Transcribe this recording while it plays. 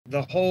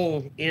the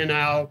whole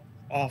in-out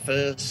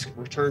office,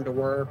 return to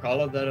work,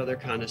 all of that other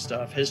kind of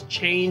stuff has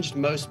changed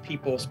most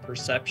people's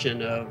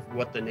perception of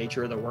what the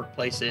nature of the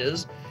workplace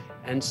is.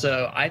 And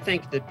so I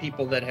think that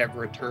people that have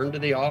returned to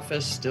the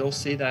office still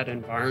see that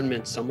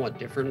environment somewhat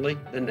differently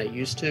than they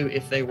used to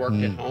if they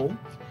worked at home.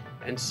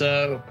 And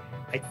so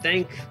I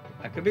think,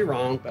 I could be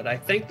wrong, but I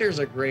think there's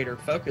a greater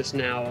focus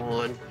now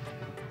on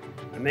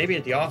maybe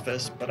at the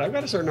office, but I've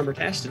got a certain number of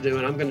tasks to do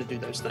and I'm going to do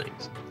those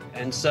things.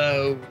 And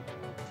so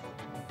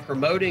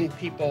promoting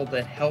people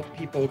that help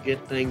people get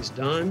things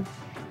done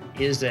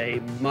is a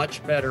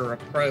much better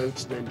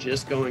approach than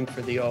just going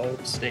for the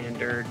old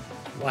standard,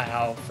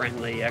 wow,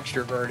 friendly,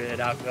 extroverted,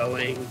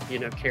 outgoing,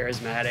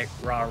 charismatic,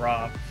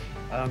 rah-rah.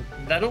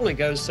 That only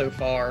goes so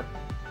far,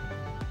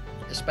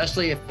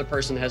 especially if the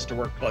person has to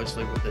work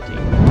closely with the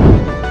team.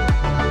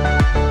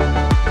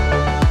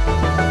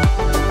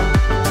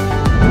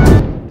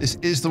 This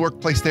is the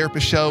Workplace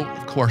Therapist Show.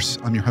 Of course,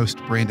 I'm your host,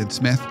 Brandon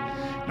Smith.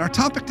 And our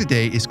topic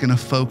today is going to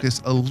focus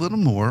a little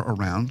more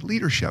around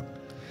leadership.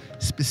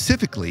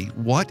 Specifically,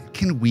 what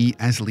can we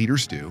as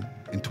leaders do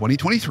in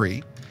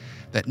 2023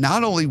 that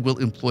not only will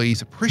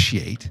employees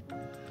appreciate,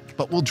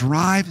 but will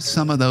drive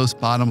some of those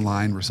bottom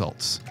line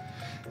results?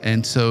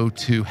 And so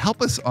to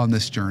help us on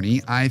this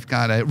journey, I've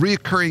got a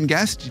reoccurring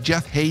guest,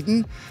 Jeff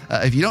Haden.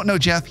 If you don't know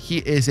Jeff, he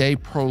is a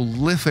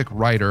prolific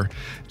writer.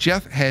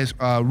 Jeff has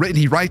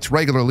he writes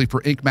regularly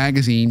for Inc.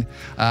 magazine,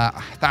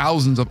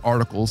 thousands of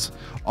articles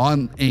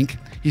on Inc.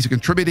 He's a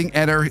contributing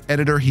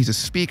editor, he's a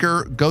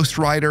speaker,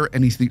 ghostwriter,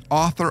 and he's the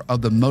author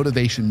of The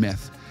Motivation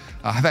Myth.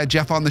 I've had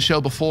Jeff on the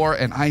show before,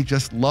 and I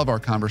just love our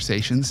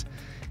conversations.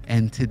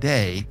 And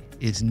today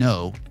is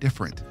no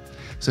different.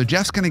 So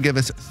Jeff's going to give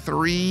us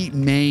 3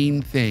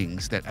 main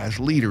things that as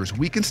leaders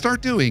we can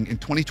start doing in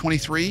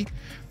 2023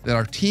 that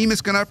our team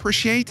is going to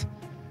appreciate,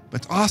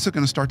 but it's also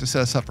going to start to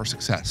set us up for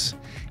success.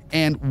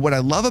 And what I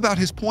love about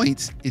his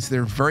points is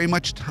they're very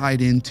much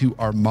tied into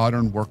our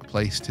modern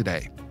workplace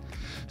today.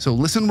 So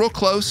listen real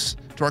close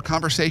to our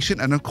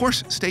conversation, and of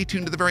course, stay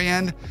tuned to the very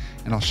end,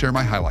 and I'll share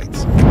my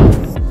highlights.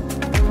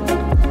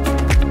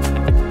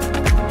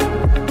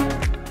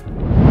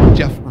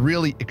 Jeff,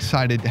 really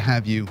excited to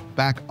have you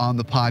back on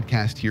the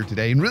podcast here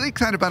today, and really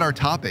excited about our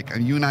topic.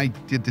 And you and I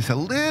did this a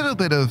little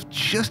bit of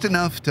just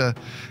enough to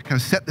kind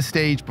of set the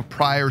stage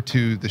prior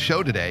to the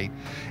show today.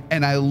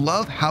 And I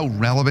love how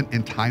relevant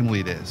and timely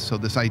it is. So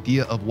this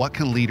idea of what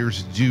can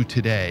leaders do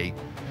today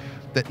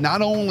that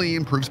not only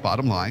improves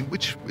bottom line,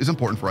 which is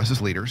important for us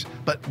as leaders,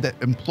 but that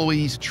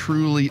employees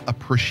truly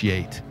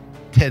appreciate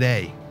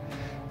today.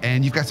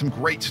 And you've got some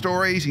great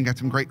stories, and you've got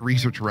some great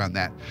research around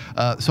that.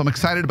 So I'm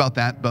excited about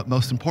that, but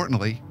most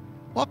importantly,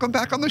 welcome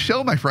back on the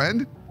show, my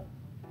friend.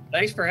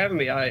 Thanks for having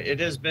me. I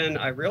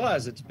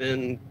realize it's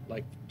been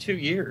like 2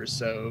 years,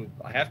 so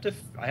I have to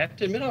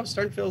admit I was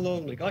starting to feel a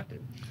little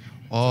neglected.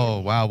 Oh,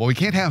 wow. Well, we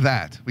can't have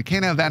that. We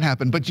can't have that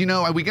happen. But,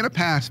 we get a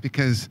pass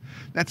because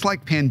that's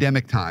like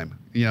pandemic time.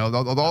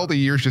 All the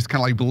years just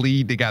kind of like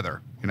bleed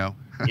together,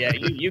 Yeah,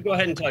 you go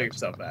ahead and tell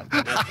yourself that.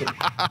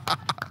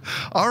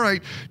 All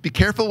right. Be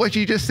careful what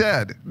you just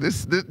said.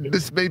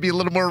 This may be a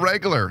little more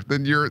regular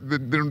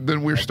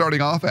than we're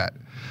starting off at.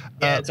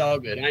 Yeah, it's all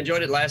good. I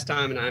enjoyed it last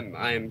time, and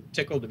I'm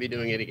tickled to be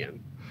doing it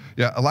again.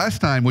 Yeah,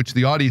 last time, which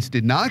the audience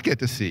did not get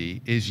to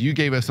see, is you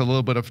gave us a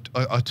little bit of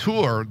a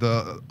tour,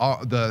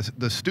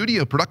 the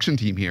studio production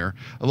team here,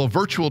 a little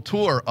virtual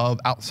tour of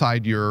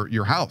outside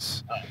your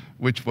house,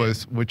 which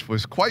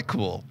was quite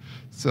cool.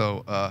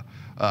 So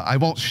I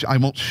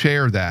won't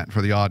share that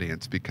for the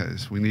audience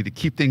because we need to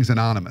keep things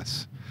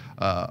anonymous,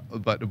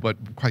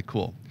 but quite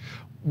cool.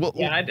 Well,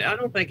 yeah, I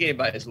don't think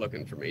anybody's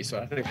looking for me, so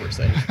I think we're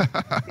safe.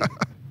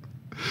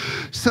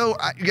 So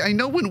I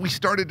know when we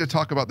started to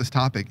talk about this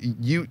topic,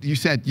 you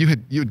said you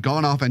had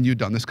gone off and you'd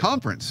done this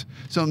conference.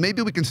 So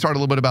maybe we can start a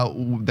little bit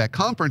about that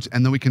conference,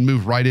 and then we can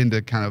move right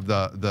into kind of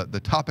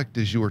the topic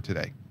du jour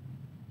today.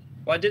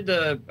 Well, I did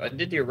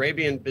the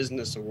Arabian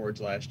Business Awards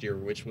last year,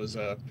 which was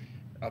a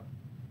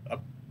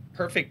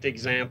perfect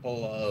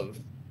example of,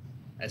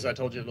 as I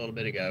told you a little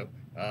bit ago,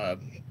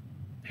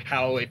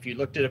 how if you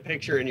looked at a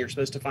picture and you're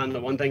supposed to find the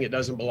one thing that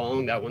doesn't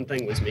belong, that one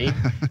thing was me.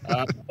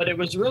 But it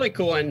was really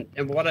cool. And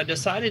what I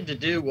decided to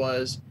do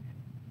was,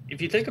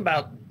 if you think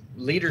about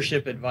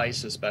leadership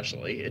advice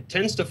especially, it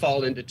tends to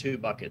fall into 2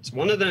 buckets.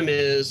 One of them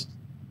is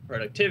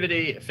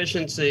productivity,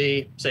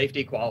 efficiency,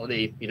 safety,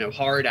 quality,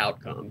 hard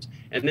outcomes.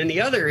 And then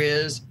the other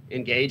is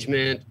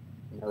engagement,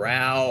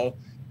 morale,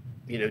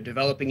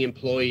 developing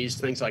employees,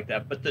 things like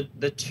that. But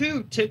the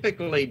 2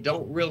 typically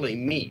don't really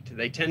meet.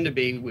 They tend to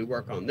be, we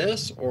work on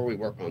this or we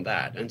work on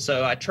that. And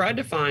so I tried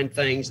to find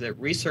things that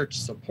research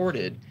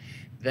supported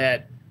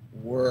that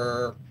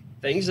were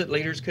things that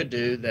leaders could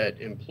do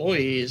that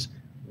employees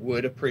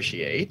would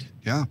appreciate.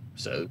 Yeah.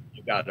 So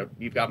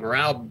you've got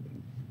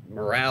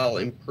morale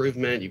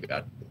improvement, you've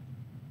got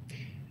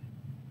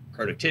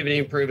productivity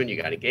improvement, you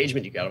got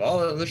engagement, you got all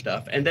the other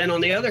stuff. And then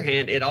on the other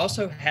hand, it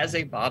also has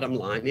a bottom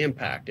line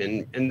impact.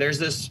 And there's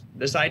this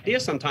idea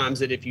sometimes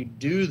that if you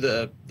do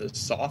the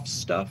soft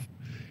stuff,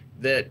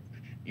 that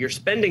you're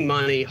spending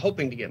money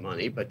hoping to get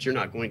money, but you're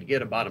not going to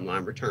get a bottom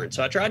line return.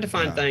 So I tried to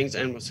find things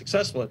and was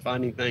successful at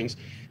finding things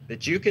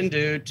that you can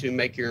do to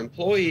make your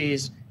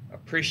employees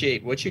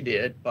appreciate what you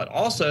did, but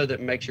also that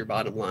makes your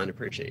bottom line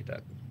appreciate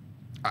that.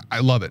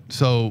 I love it.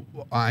 So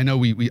I know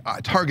we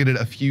targeted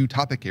a few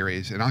topic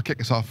areas, and I'll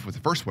kick us off with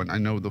the first one. I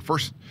know the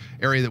first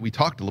area that we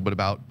talked a little bit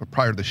about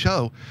prior to the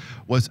show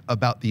was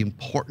about the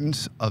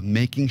importance of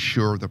making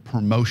sure the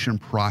promotion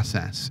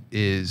process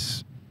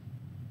is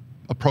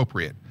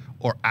appropriate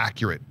or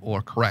accurate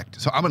or correct.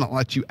 So I'm going to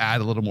let you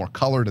add a little more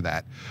color to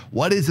that.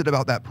 What is it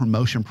about that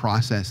promotion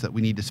process that we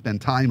need to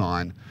spend time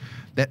on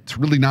that's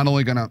really not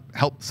only going to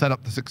help set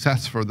up the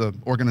success for the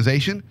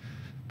organization,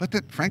 but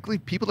that frankly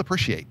people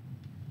appreciate?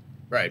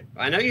 Right.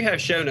 I know you have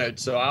show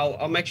notes, so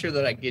I'll make sure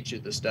that I get you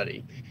the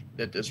study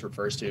that this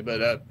refers to.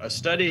 But a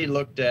study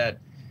looked at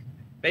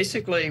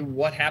basically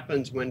what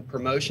happens when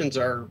promotions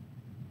are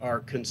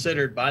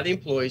considered by the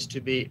employees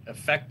to be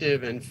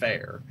effective and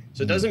fair.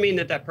 So it doesn't mean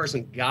that that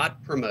person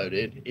got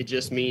promoted. It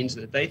just means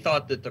that they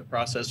thought that the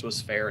process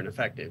was fair and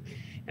effective.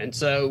 And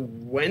so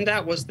when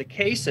that was the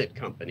case at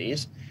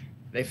companies,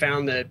 they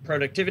found that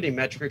productivity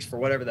metrics for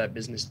whatever that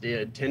business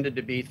did tended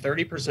to be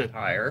 30%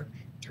 higher.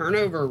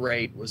 Turnover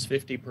rate was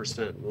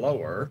 50%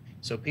 lower,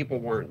 so people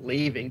weren't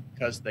leaving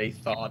because they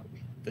thought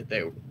that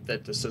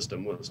the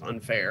system was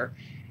unfair.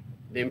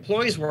 The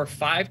employees were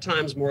 5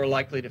 times more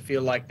likely to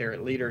feel like their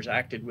leaders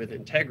acted with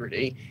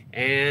integrity,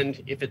 and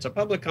if it's a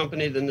public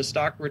company, then the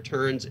stock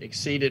returns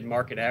exceeded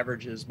market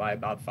averages by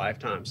about 5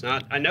 times. Now,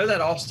 I know that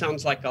all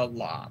sounds like a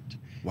lot,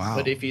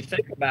 but if you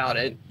think about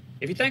it,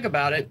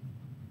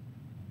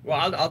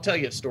 well, I'll tell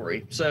you a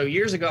story. So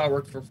years ago, I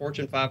worked for a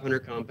Fortune 500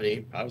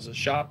 company. I was a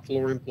shop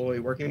floor employee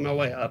working my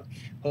way up,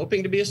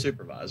 hoping to be a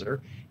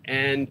supervisor.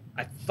 And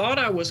I thought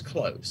I was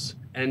close.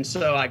 And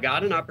so I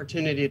got an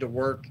opportunity to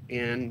work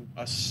in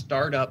a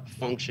startup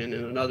function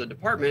in another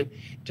department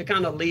to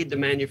kind of lead the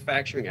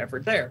manufacturing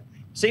effort there.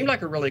 Seemed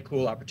like a really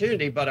cool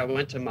opportunity, but I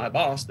went to my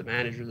boss, the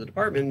manager of the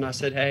department, and I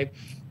said, hey,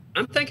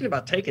 I'm thinking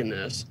about taking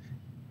this,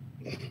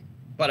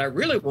 but I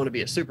really want to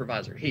be a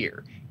supervisor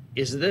here.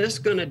 Is this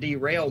going to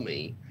derail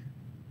me,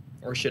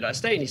 or should I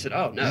stay? And he said,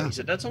 oh, no. He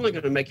said, that's only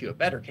going to make you a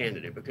better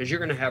candidate because you're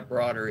going to have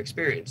broader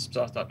experience.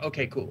 So I thought,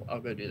 okay, cool, I'll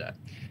go do that.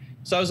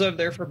 So I was over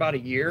there for about a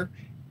year.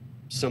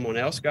 Someone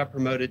else got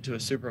promoted to a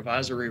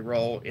supervisory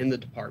role in the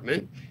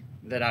department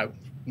that I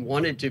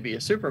wanted to be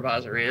a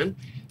supervisor in.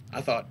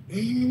 I thought,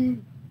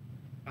 I'm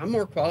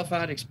more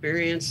qualified,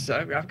 experienced.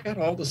 I've got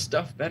all the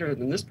stuff better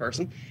than this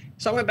person.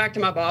 So I went back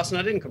to my boss and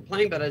I didn't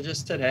complain, but I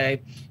just said,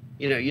 hey,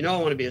 you know, I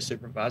want to be a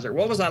supervisor.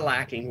 What was I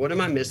lacking? What am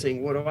I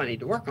missing? What do I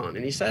need to work on?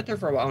 And he sat there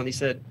for a while and he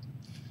said,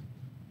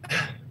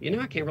 you know,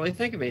 I can't really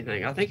think of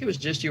anything. I think it was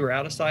just you were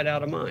out of sight,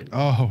 out of mind.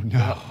 Oh,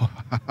 no.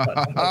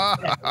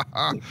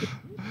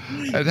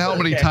 And how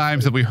many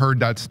times have we heard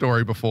that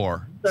story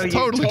before? So it's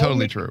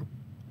totally true.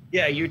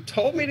 Yeah, you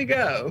told me to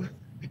go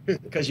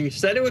because you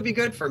said it would be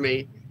good for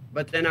me,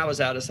 but then I was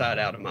out of sight,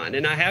 out of mind.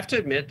 And I have to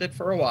admit that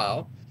for a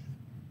while,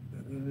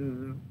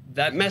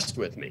 that messed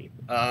with me.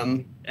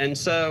 And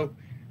so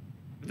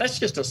that's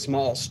just a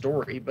small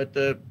story, but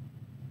the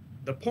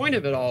point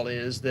of it all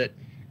is that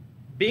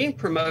being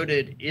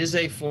promoted is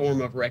a form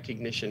of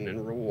recognition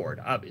and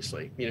reward,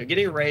 obviously. You know,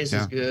 getting a raise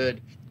is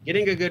good,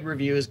 getting a good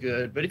review is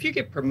good, but if you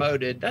get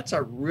promoted, that's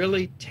a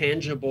really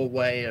tangible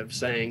way of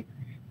saying,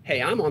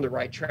 hey, I'm on the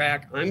right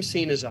track. I'm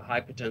seen as a high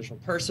potential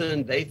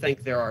person. They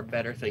think there are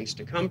better things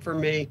to come for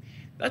me.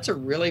 That's a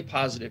really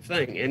positive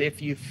thing. And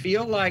if you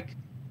feel like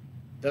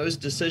those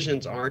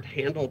decisions aren't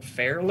handled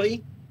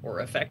fairly or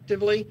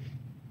effectively,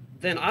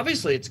 then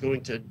obviously it's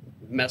going to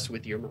mess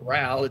with your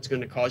morale. It's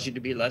going to cause you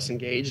to be less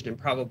engaged and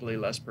probably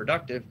less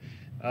productive.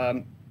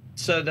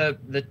 So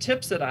the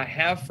tips that I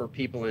have for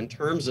people in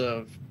terms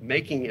of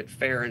making it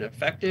fair and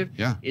effective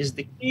is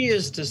the key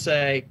is to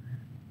say,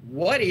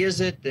 what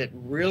is it that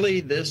really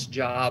this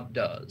job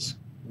does?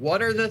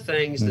 What are the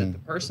things that the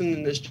person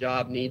in this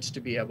job needs to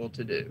be able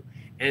to do?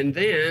 And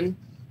then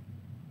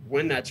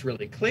when that's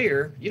really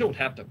clear, you don't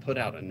have to put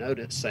out a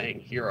notice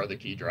saying, here are the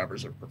key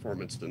drivers of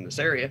performance in this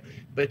area,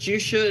 but you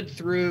should,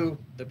 through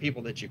the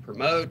people that you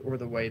promote or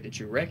the way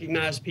that you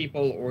recognize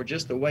people or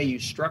just the way you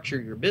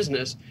structure your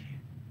business,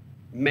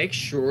 make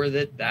sure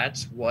that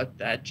that's what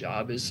that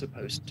job is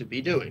supposed to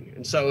be doing.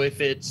 And so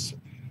if it's,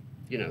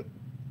 you know,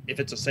 if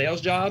it's a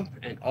sales job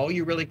and all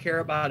you really care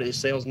about is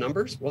sales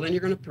numbers, well, then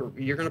you're going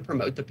to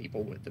promote the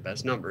people with the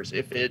best numbers.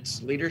 If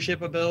it's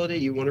leadership ability,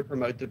 you want to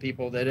promote the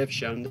people that have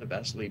shown the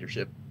best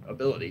leadership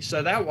ability.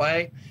 So that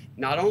way,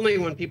 not only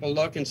when people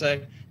look and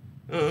say,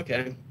 oh,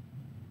 okay,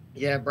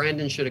 yeah,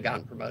 Brandon should have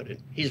gotten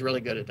promoted. He's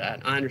really good at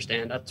that. I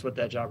understand that's what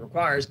that job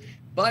requires.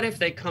 But if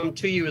they come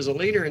to you as a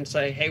leader and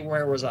say, hey,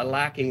 where was I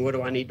lacking? What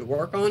do I need to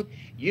work on?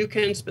 You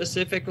can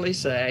specifically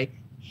say,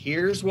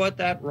 here's what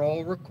that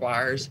role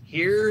requires.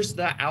 Here's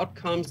the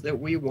outcomes that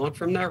we want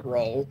from that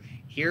role.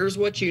 Here's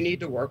what you need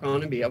to work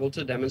on and be able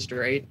to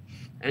demonstrate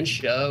and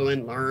show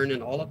and learn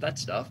and all of that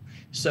stuff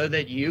so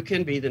that you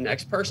can be the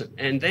next person.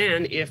 And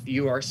then if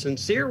you are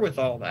sincere with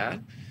all that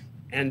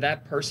and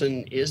that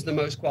person is the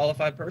most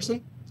qualified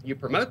person, You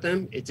promote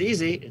them, it's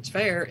easy, it's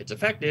fair, it's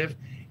effective,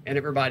 and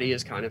everybody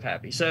is kind of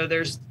happy. So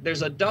there's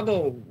a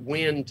double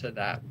win to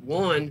that.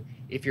 One,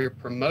 if you're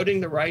promoting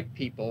the right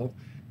people,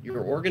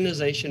 your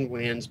organization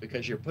wins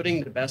because you're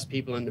putting the best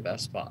people in the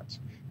best spots.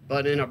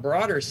 But in a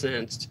broader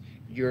sense,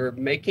 you're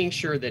making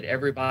sure that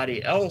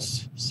everybody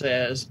else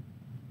says,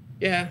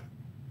 yeah,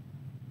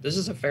 this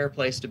is a fair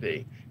place to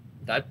be.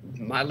 That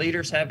my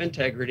leaders have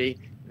integrity.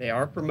 They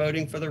are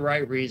promoting for the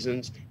right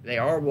reasons. They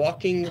are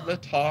walking the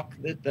talk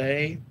that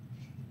they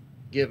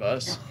give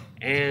us.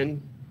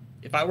 And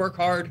if I work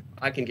hard,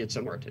 I can get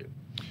somewhere too.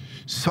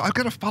 So I've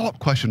got a follow-up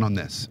question on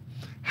this.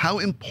 How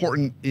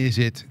important is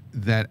it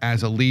that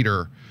as a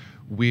leader,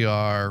 we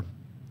are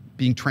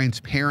being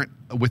transparent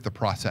with the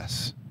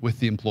process, with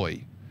the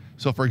employee?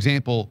 So for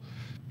example,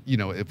 you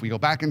know, if we go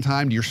back in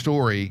time to your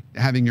story,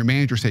 having your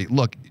manager say,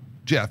 look,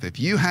 Jeff, if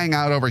you hang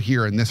out over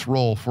here in this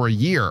role for a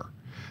year,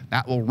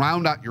 that will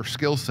round out your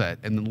skill set,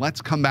 and then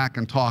let's come back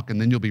and talk,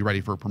 and then you'll be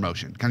ready for a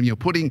promotion. Kind of, you know,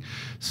 putting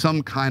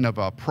some kind of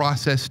a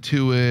process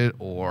to it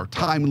or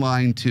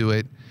timeline to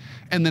it,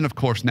 and then of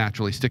course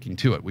naturally sticking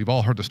to it. We've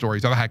all heard the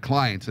stories. I've had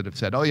clients that have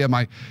said, oh yeah,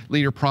 my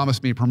leader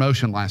promised me a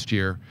promotion last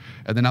year,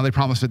 and then now they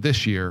promised it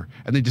this year,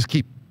 and they just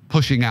keep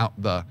pushing out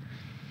the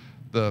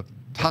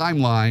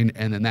timeline,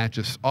 and then that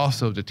just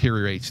also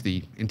deteriorates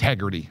the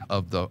integrity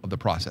of the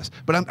process.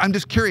 But I'm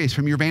just curious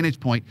from your vantage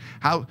point,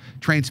 how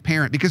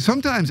transparent, because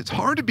sometimes it's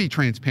hard to be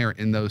transparent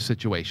in those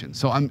situations.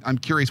 So I'm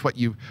curious what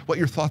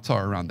your thoughts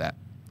are around that.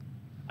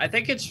 I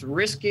think it's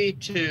risky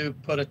to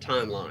put a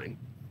timeline,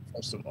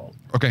 first of all.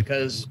 Okay.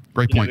 Because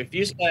great point. If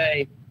you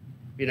say,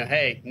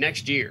 hey,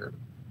 next year,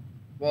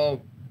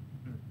 well,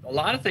 a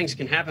lot of things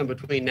can happen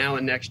between now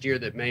and next year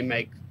that may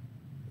make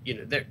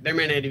there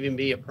may not even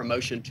be a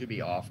promotion to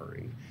be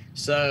offering.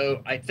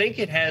 So I think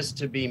it has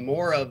to be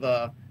more of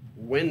a,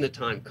 when the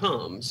time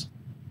comes,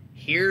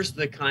 here's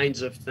the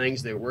kinds of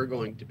things that we're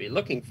going to be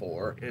looking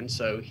for. And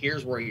so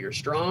here's where you're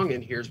strong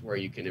and here's where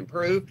you can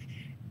improve.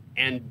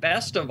 And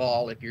best of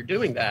all, if you're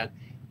doing that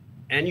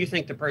and you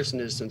think the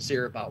person is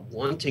sincere about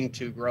wanting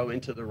to grow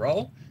into the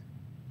role,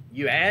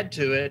 you add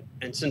to it.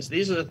 And since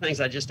these are the things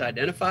I just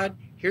identified,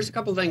 here's a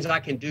couple of things I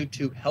can do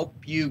to help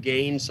you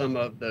gain some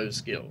of those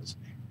skills.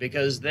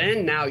 Because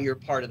then now you're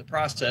part of the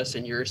process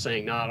and you're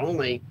saying, not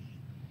only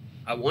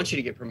I want you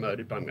to get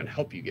promoted, but I'm going to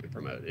help you get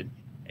promoted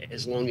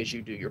as long as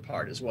you do your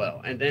part as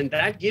well. And then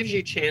that gives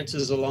you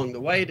chances along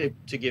the way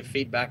to give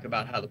feedback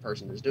about how the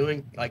person is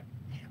doing. Like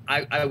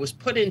I was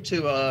put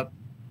into an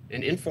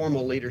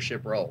informal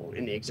leadership role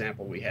in the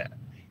example we had.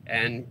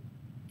 And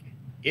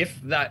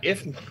if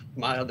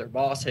my other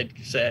boss had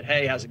said,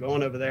 hey, how's it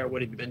going over there?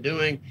 What have you been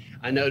doing?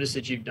 I noticed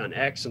that you've done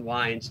X and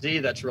Y and Z.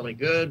 That's really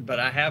good. But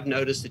I have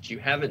noticed that you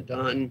haven't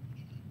done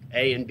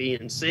A and B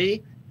and C.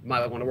 You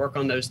might want to work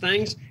on those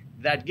things.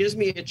 That gives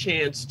me a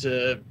chance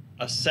to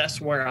assess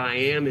where I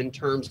am in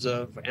terms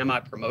of, am I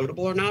promotable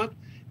or not?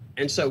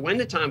 And so when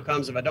the time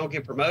comes, if I don't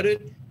get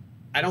promoted,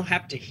 I don't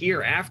have to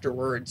hear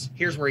afterwards,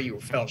 here's where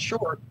you fell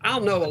short. I'll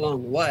know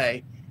along the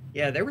way,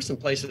 yeah, there were some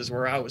places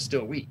where I was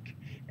still weak.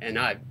 And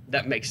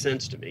that makes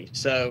sense to me.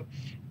 So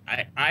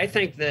I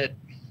think that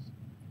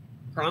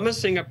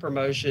promising a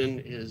promotion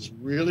is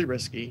really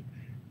risky.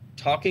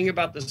 Talking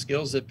about the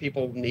skills that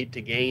people need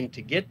to gain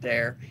to get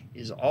there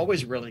is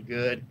always really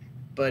good.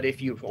 But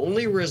if you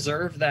only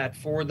reserve that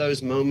for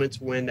those moments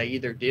when they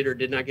either did or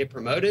did not get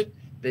promoted,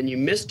 then you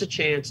missed a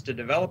chance to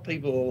develop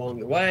people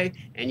along the way.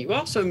 And you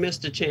also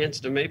missed a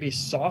chance to maybe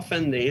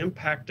soften the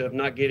impact of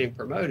not getting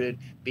promoted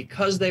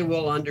because they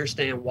will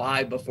understand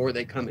why before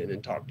they come in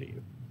and talk to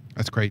you.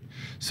 That's great.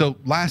 So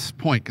last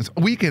point, because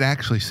we could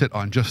actually sit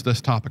on just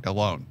this topic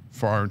alone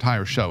for our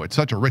entire show. It's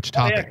such a rich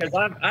topic. Yeah,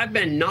 because I've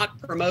been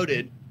not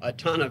promoted a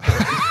ton of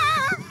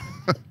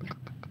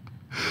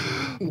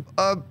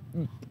times.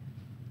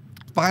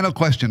 Final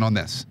question on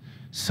this.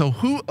 So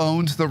who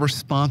owns the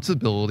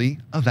responsibility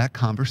of that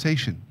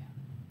conversation?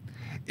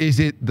 Is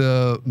it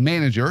the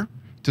manager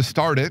to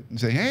start it and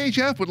say, hey,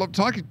 Jeff, would love to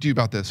talk to you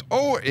about this?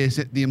 Or is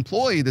it the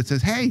employee that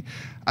says, hey,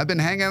 I've been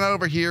hanging out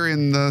over here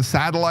in the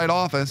satellite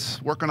office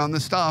working on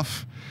this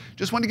stuff.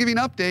 Just want to give you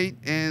an update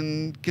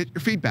and get your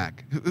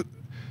feedback.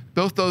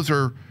 Both those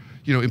are,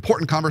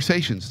 important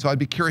conversations. So I'd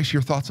be curious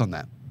your thoughts on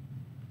that.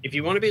 If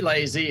you want to be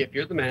lazy, if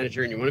you're the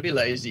manager and you want to be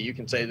lazy, you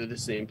can say that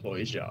it's the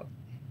employee's job.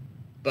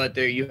 But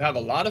there you have a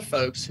lot of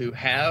folks who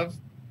have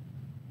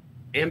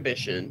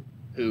ambition,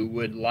 who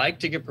would like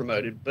to get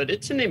promoted, but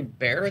it's an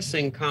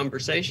embarrassing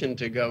conversation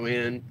to go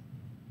in.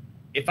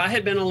 If I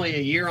had been only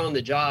a year on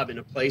the job in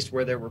a place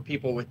where there were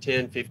people with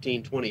 10,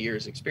 15, 20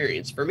 years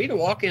experience, for me to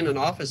walk in an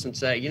office and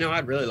say,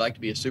 I'd really like to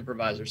be a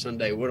supervisor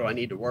someday, what do I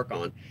need to work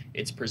on?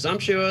 It's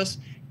presumptuous,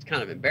 it's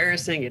kind of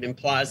embarrassing. It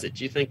implies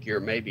that you think you're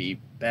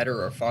maybe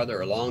better or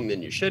farther along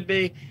than you should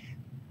be.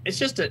 It's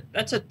just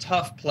that's a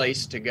tough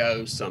place to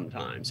go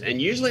sometimes.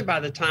 And usually by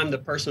the time the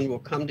person will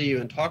come to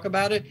you and talk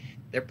about it,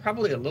 they're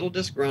probably a little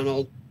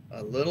disgruntled,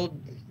 a little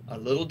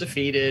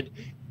defeated.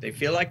 They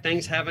feel like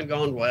things haven't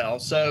gone well.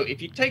 So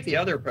if you take the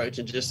other approach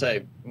and just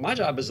say, my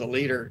job as a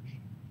leader,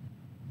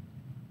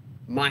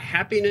 My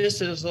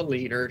happiness as a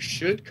leader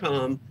should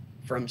come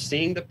from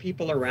seeing the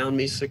people around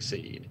me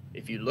succeed.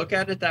 If you look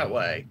at it that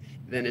way,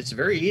 then it's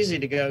very easy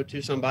to go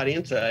to somebody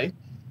and say,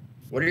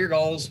 what are your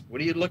goals? What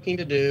are you looking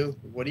to do?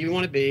 What do you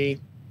want to be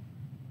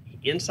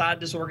inside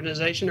this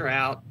organization or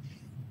out?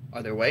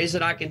 Are there ways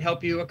that I can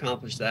help you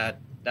accomplish that?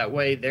 That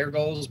way their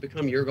goals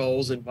become your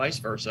goals and vice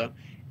versa.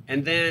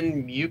 And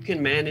then you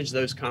can manage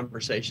those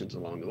conversations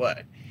along the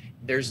way.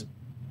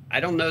 I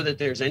don't know that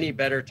there's any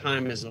better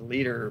time as a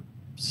leader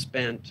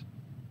spent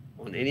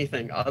on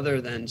anything other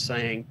than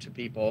saying to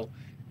people,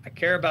 I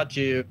care about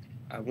you.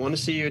 I want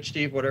to see you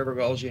achieve whatever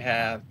goals you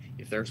have.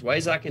 If there's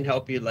ways I can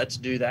help you, let's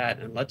do that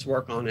and let's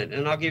work on it.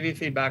 And I'll give you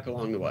feedback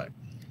along the way.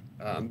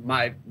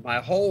 I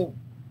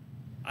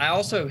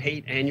also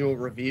hate annual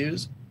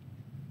reviews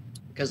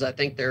because I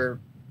think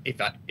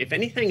if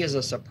anything is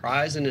a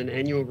surprise in an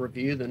annual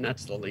review, then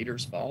that's the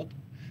leader's fault,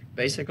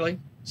 basically.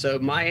 So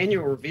my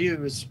annual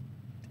review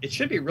it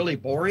should be really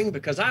boring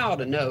because I ought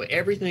to know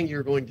everything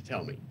you're going to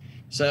tell me.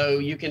 So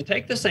you can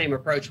take the same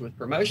approach with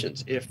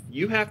promotions. If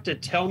you have to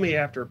tell me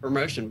after a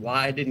promotion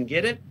why I didn't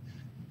get it,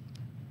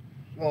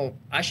 well,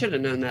 I should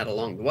have known that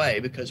along the way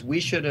because we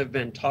should have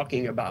been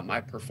talking about my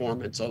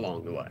performance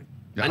along the way.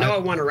 Yeah, I know I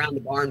went around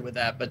the barn with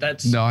that, but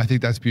I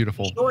think that's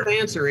beautiful. The short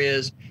answer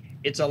is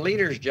it's a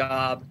leader's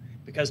job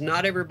because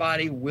not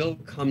everybody will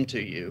come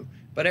to you,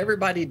 but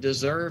everybody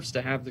deserves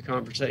to have the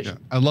conversation.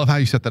 Yeah, I love how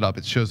you set that up.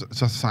 It's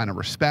a sign of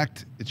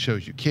respect. It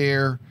shows you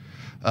care.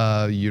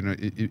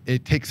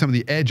 It takes some of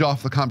the edge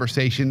off the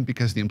conversation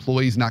because the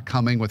employee's not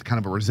coming with kind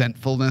of a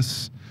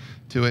resentfulness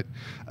to it.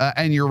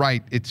 And you're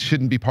right, it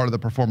shouldn't be part of the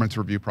performance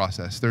review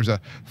process. There's a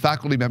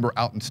faculty member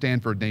out in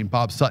Stanford named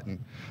Bob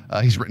Sutton.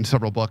 He's written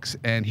several books,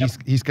 and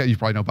he's got, you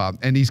probably know Bob,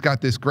 and he's got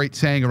this great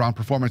saying around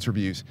performance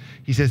reviews.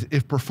 He says,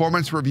 if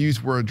performance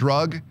reviews were a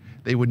drug,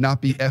 they would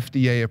not be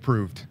FDA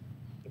approved.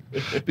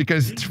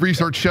 Because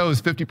research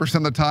shows 50%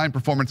 of the time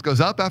performance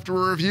goes up after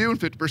a review, and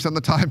 50% of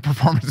the time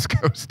performance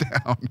goes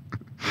down.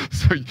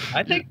 So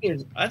I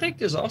think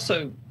there's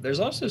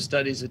also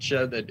studies that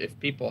show that if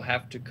people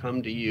have to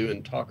come to you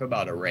and talk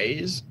about a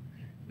raise,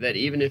 that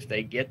even if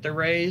they get the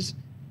raise,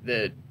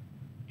 that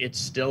it's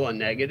still a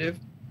negative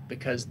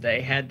because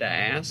they had to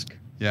ask.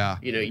 Yeah.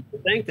 You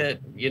think that,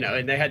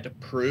 and they had to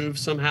prove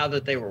somehow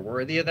that they were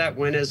worthy of that,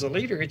 when as a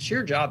leader, it's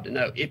your job to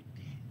know.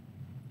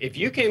 If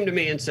you came to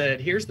me and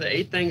said, here's the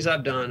 8 things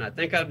I've done, I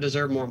think I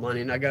deserve more money.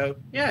 And I go,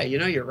 yeah,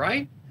 you're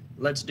right.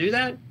 Let's do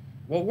that.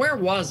 Well, where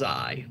was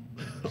I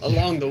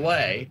along the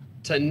way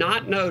to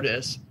not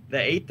notice the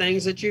 8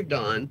 things that you've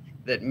done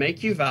that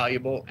make you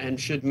valuable and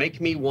should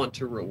make me want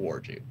to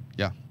reward you?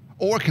 Yeah.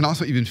 Or it can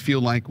also even feel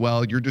like,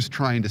 well, you're just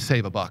trying to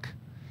save a buck.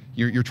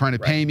 You're trying to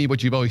pay me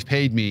what you've always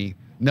paid me,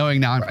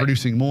 knowing now I'm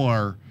producing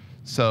more.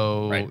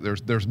 So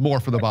there's more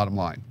for the bottom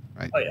line.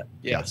 Right? Oh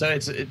yeah. So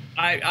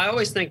I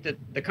always think that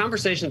the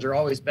conversations are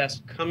always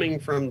best coming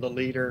from the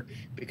leader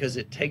because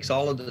it takes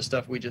all of the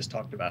stuff we just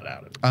talked about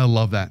out of it. I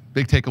love that.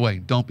 Big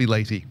takeaway. Don't be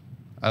lazy.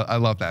 I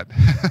love that.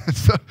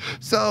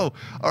 So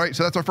all right.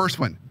 So that's our first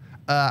one.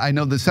 I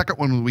know the second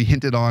one we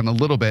hinted on a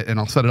little bit, and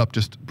I'll set it up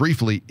just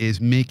briefly, is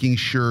making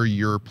sure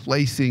you're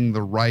placing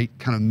the right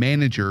kind of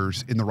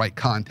managers in the right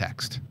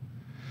context.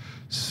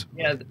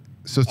 Yeah.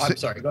 So I'm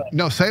sorry. Go ahead.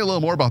 No, say a little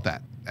more about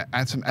that.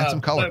 Add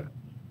some color.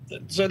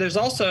 So there's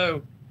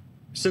also,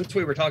 since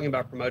we were talking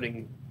about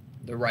promoting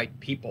the right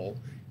people,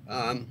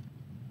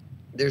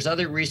 there's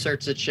other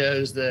research that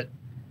shows that,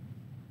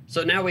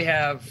 so now we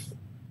have,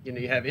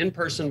 you have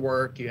in-person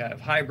work, you have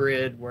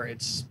hybrid where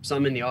it's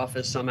some in the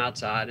office, some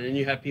outside, and then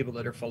you have people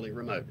that are fully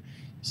remote.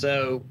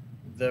 So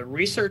the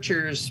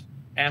researchers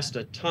asked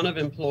a ton of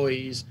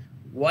employees,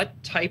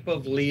 what type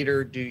of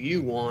leader do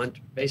you want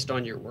based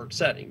on your work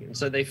setting? And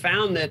so they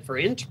found that for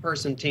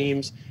in-person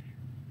teams,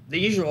 the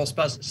usual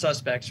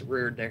suspects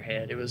reared their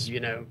head. It was,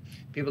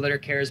 people that are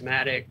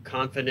charismatic,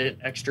 confident,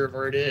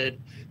 extroverted,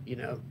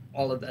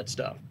 all of that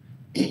stuff.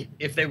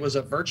 If there was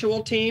a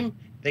virtual team,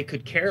 they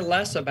could care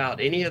less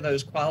about any of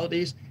those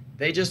qualities.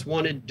 They just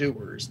wanted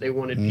doers. They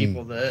wanted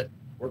people that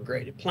were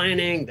great at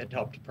planning, that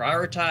helped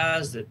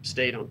prioritize, that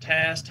stayed on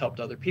task, helped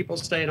other people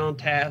stay on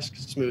task,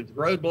 smoothed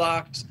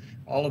roadblocks,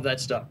 all of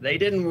that stuff. They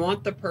didn't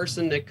want the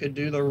person that could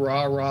do the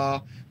rah-rah,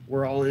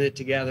 we're all in it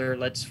together,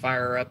 let's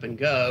fire up and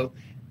go.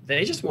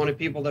 They just wanted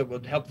people that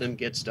would help them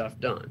get stuff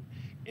done.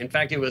 In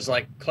fact, it was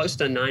like close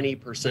to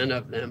 90%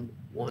 of them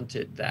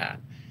wanted that.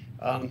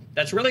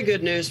 That's really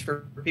good news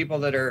for people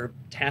that are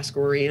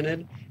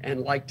task-oriented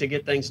and like to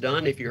get things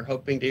done if you're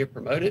hoping to get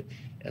promoted,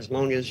 as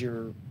long as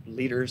your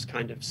leaders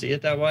kind of see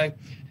it that way.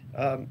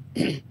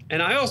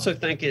 And I also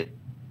think it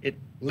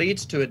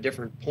leads to a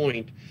different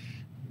point.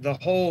 The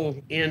whole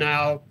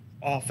in-out,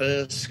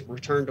 office,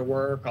 return to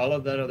work, all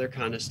of that other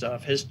kind of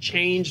stuff has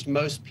changed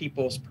most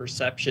people's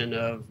perception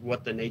of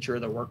what the nature of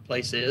the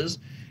workplace is.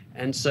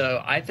 And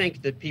so I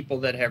think that people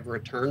that have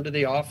returned to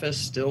the office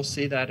still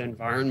see that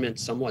environment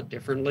somewhat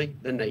differently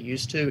than they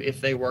used to if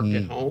they worked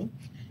at home.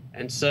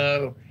 And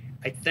so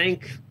I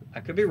think, I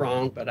could be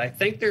wrong, but I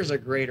think there's a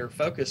greater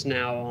focus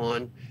now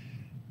on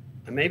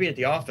I may be at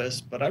the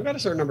office, but I've got a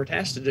certain number of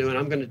tasks to do, and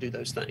I'm going to do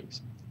those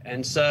things.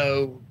 And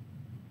so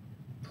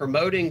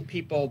promoting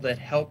people that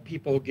help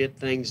people get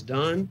things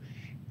done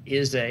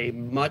is a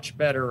much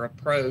better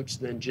approach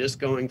than just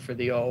going for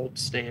the old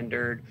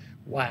standard,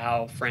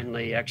 wow,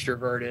 friendly,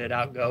 extroverted,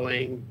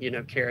 outgoing,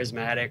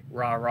 charismatic,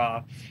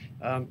 rah.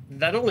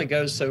 That only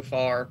goes so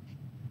far,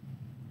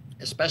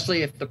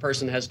 especially if the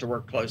person has to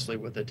work closely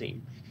with a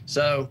team.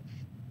 So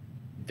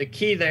the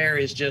key there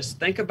is just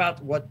think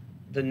about what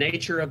the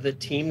nature of the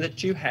team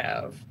that you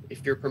have.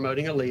 If you're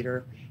promoting a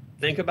leader,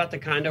 think about the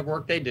kind of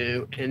work they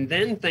do, and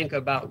then think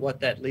about what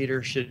that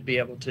leader should be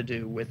able to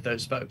do with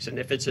those folks. And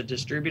if it's a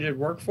distributed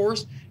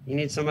workforce, you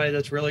need somebody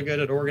that's really good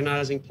at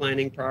organizing,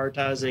 planning,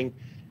 prioritizing,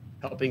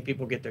 helping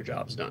people get their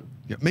jobs done.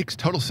 Yeah, it makes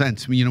total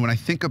sense. When I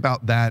think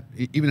about that,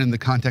 even in the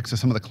context of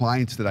some of the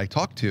clients that I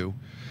talk to,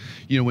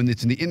 when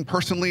it's an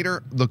in-person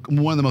leader,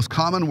 one of the most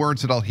common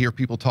words that I'll hear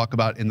people talk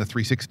about in the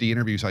 360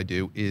 interviews I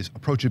do is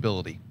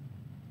approachability.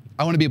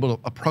 I want to be able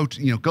to approach,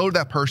 go to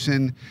that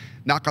person,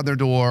 knock on their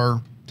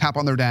door, tap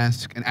on their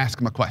desk, and ask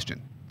them a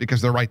question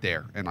because they're right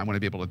there, and I want to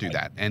be able to do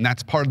that. And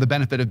that's part of the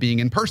benefit of being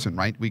in person,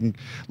 right? We can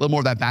a little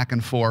more of that back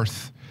and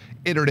forth,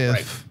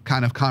 iterative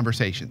kind of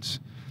conversations,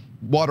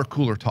 water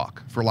cooler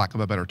talk, for lack of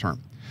a better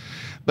term.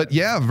 But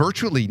yeah,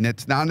 virtually,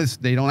 it's not as,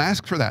 they don't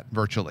ask for that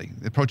virtually.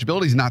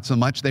 Approachability is not so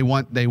much. They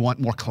want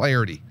more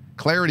clarity.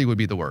 Clarity would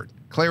be the word.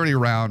 Clarity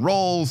around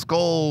roles,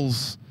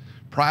 goals,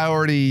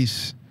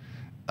 priorities,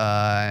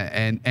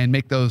 and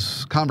make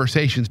those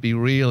conversations be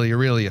really,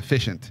 really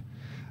efficient.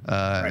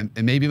 And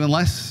maybe even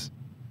less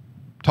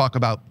talk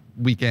about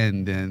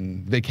weekend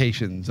and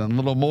vacations and a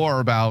little more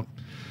about,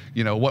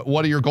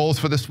 what are your goals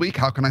for this week?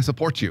 How can I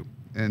support you?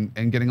 And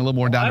getting a little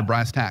more down to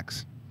brass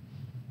tacks.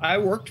 I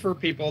worked for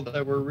people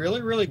that were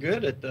really, really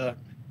good at the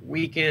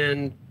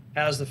weekend,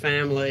 how's the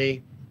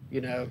family,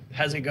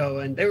 how's it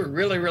going? They were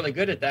really, really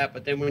good at that.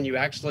 But then when you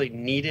actually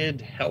needed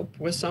help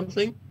with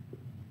something,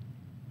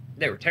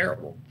 they were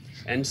terrible.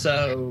 And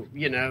so,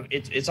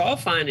 it's all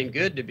fine and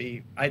good to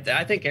be, I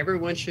think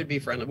everyone should be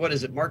friendly. What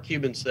is it? Mark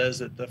Cuban says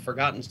that the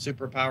forgotten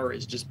superpower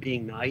is just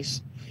being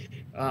nice.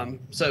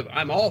 So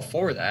I'm all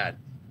for that,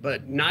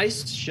 but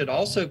nice should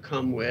also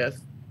come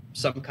with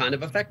some kind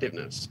of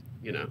effectiveness,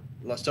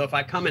 So if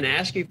I come and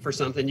ask you for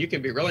something, you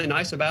can be really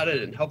nice about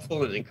it and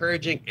helpful and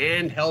encouraging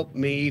and help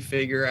me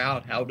figure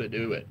out how to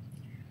do it.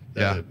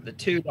 The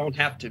two don't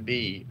have to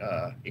be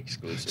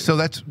exclusive.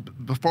 So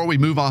before we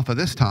move off of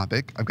this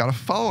topic, I've got a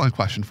follow-on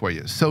question for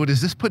you. So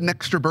does this put an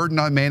extra burden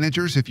on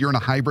managers if you're in a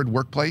hybrid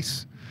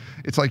workplace?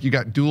 It's like you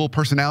got dual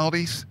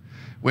personalities.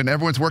 When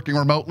everyone's working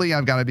remotely,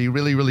 I've got to be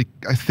really, really,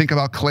 I think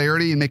about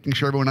clarity and making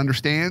sure everyone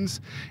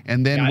understands.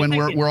 And then when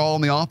we're all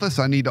in the office,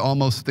 I need to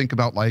almost think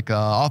about like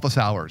office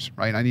hours,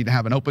 right? I need to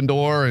have an open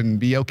door and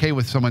be okay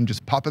with someone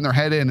just popping their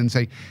head in and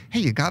say, hey,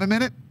 you got a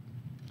minute?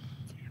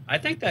 I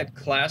think that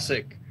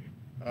classic,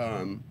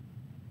 and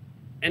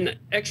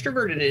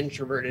extroverted and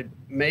introverted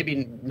may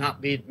not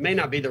be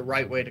the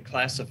right way to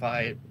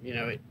classify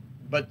it,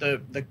 but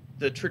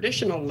the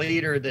traditional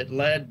leader that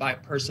led by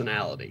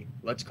personality,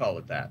 let's call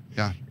it that.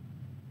 Yeah.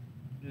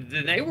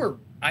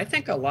 I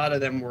think a lot of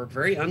them were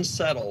very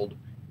unsettled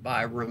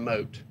by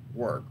remote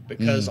work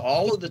because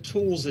all of the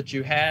tools that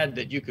you had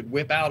that you could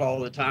whip out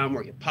all the time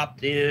where you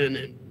popped in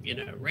and,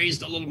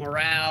 raised a little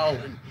morale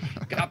and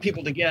got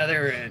people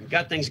together and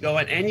got things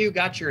going, and you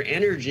got your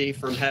energy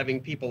from having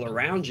people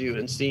around you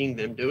and seeing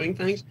them doing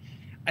things.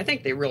 I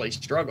think they really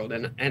struggled.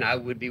 And I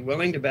would be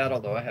willing to bet,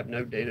 although I have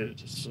no data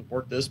to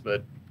support this,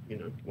 but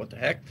what the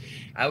heck,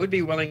 I would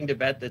be willing to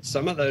bet that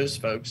some of those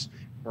folks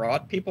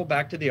brought people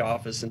back to the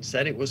office and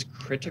said it was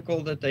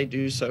critical that they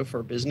do so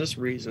for business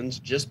reasons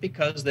just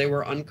because they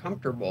were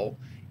uncomfortable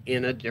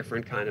in a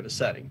different kind of a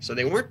setting. So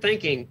they weren't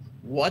thinking,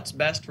 what's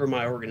best for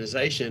my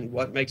organization?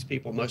 What makes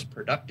people most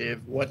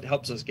productive? What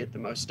helps us get the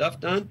most stuff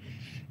done?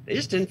 They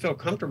just didn't feel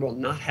comfortable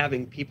not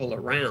having people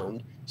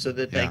around so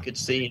that they could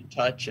see and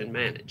touch and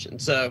manage.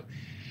 And so,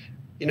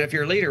 if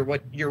you're a leader,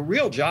 what your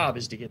real job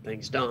is to get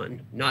things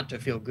done, not to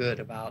feel good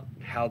about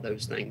how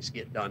those things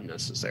get done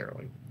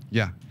necessarily.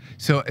 Yeah.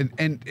 So,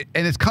 and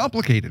it's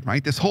complicated,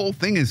 right? This whole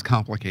thing is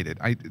complicated.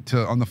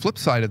 On the flip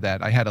side of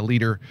that, I had a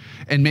leader,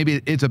 and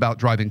maybe it's about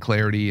driving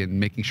clarity and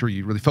making sure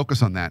you really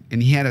focus on that.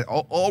 And he had an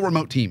all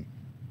remote team,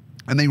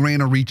 and they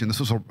ran a region.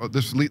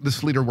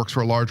 This leader works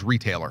for a large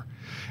retailer,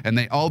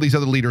 and all these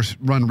other leaders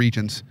run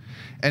regions.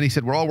 And he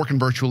said, we're all working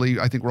virtually.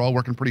 I think we're all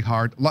working pretty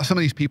hard. Some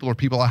of these people are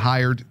people I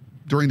hired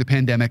during the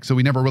pandemic, so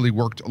we never really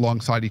worked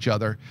alongside each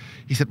other.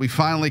 He said, we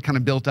finally kind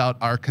of built out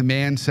our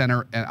command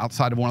center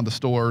outside of one of the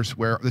stores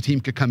where the team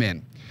could come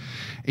in.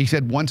 He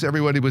said, once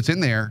everybody was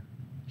in there,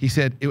 he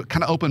said, it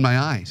kind of opened my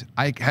eyes.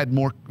 I had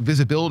more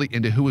visibility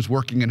into who was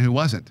working and who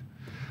wasn't.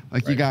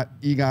 Like you got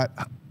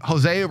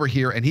Jose over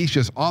here, and he's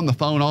just on the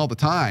phone all the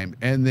time.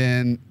 And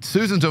then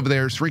Susan's over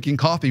there drinking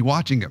coffee,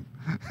 watching him.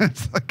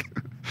 It's like,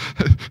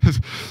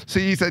 so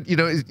he said,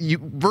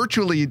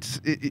 virtually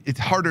it's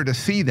harder to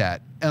see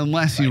that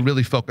unless you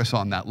really focus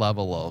on that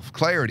level of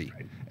clarity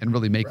and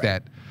really make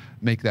that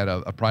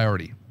a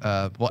priority.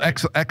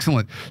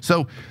 Excellent.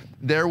 So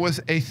There was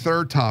a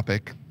third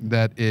topic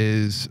that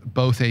is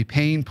both a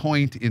pain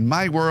point in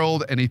my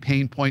world and a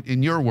pain point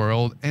in your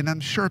world, and I'm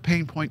sure a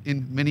pain point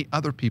in many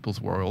other people's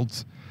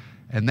worlds,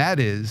 and that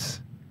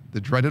is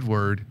the dreaded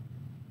word,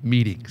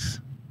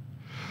 meetings.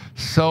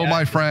 So,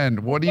 my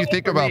friend, what do you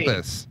think about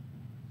this?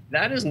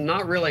 That is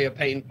not really a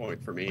pain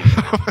point for me.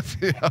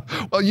 Yeah.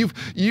 Well, you've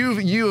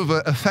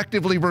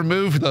effectively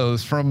removed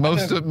those from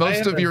most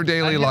of your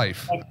daily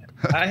life.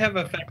 I have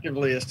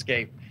effectively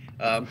escaped.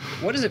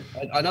 What is it?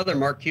 Another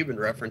Mark Cuban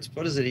reference.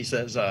 What is it? He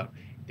says,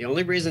 the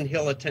only reason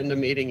he'll attend a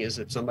meeting is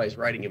if somebody's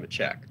writing him a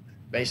check.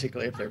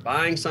 Basically, if they're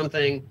buying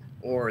something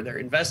or they're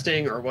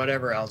investing or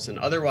whatever else, and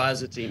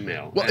otherwise it's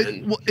email.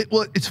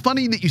 Well, it's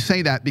funny that you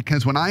say that,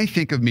 because when I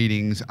think of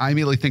meetings, I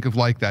immediately think of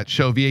like that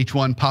show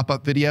VH1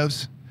 pop-up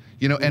videos.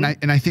 You know, and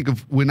I think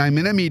of when I'm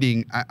in a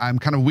meeting, I'm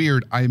kind of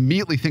weird. I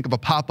immediately think of a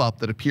pop-up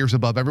that appears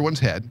above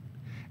everyone's head,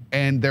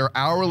 and their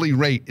hourly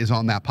rate is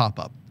on that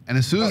pop-up. And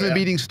as soon as the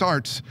meeting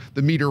starts,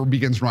 the meter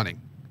begins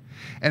running.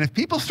 And if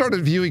people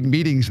started viewing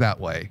meetings that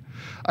way,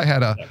 I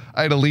had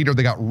a leader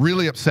that got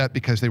really upset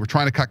because they were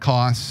trying to cut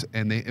costs,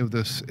 and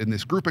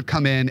this group had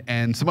come in,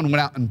 and someone went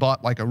out and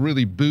bought like a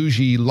really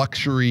bougie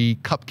luxury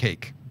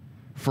cupcake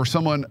for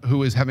someone who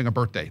was having a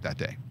birthday that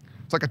day.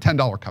 It's like a $10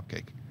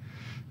 cupcake.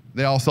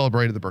 They all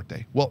celebrated the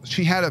birthday. Well,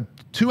 she had a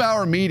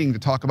 2-hour meeting to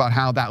talk about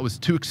how that was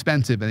too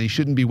expensive and they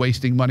shouldn't be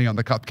wasting money on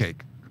the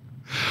cupcake.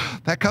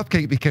 That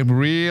cupcake became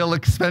real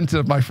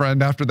expensive, my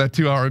friend, after that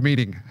 2-hour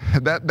meeting.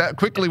 That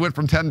quickly went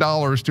from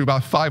 $10 to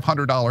about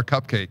 $500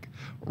 cupcake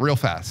real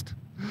fast.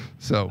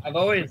 So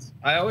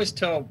I always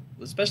tell,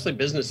 especially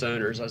business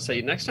owners, I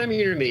say, next time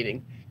you're in a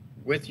meeting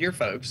with your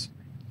folks,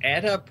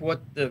 add up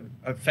what the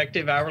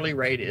effective hourly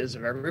rate is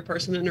of every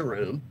person in the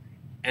room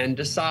and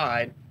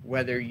decide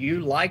whether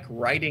you like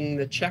writing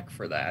the check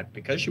for that,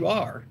 because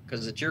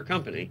it's your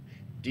company.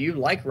 Do you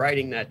like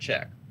writing that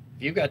check?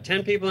 If you've got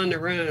 10 people in the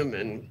room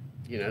and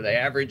they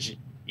average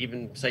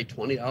even say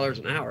 $20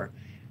 an hour,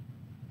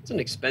 it's an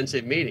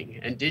expensive meeting.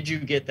 And did you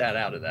get that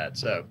out of that?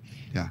 So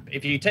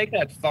if you take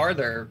that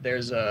farther, there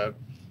was a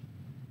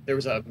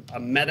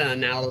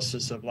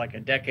meta-analysis of like a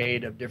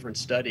decade of different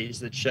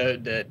studies that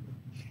showed that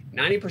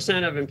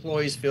 90% of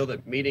employees feel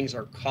that meetings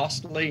are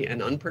costly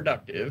and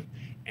unproductive,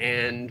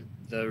 and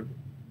the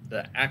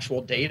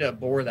actual data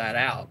bore that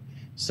out.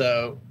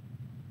 So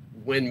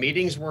when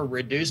meetings were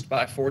reduced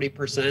by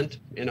 40%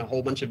 in a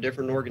whole bunch of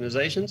different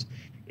organizations,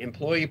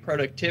 employee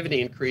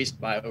productivity increased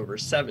by over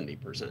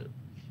 70%.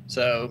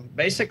 So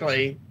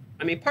basically,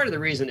 I mean, part of the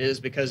reason is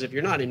because if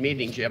you're not in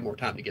meetings, you have more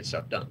time to get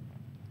stuff done,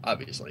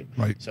 obviously.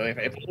 Right. So if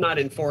I'm not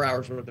in 4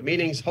 hours worth of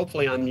meetings,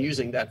 hopefully I'm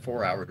using that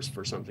 4 hours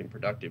for something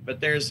productive.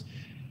 But there's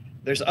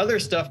other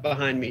stuff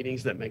behind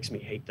meetings that makes me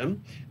hate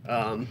them.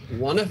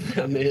 One of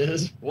them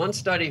is, one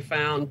study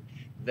found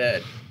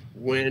that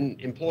when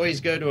employees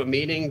go to a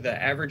meeting,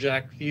 the average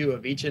IQ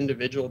of each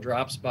individual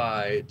drops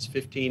by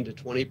 15 to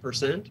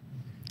 20%.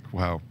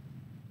 Wow.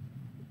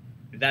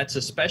 That's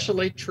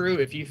especially true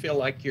if you feel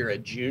like you're a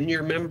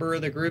junior member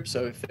of the group.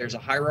 So if there's a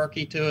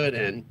hierarchy to it,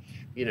 and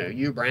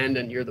you,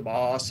 Brandon, you're the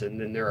boss,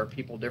 and then there are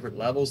people different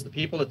levels, the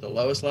people at the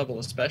lowest level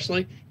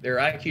especially, their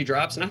IQ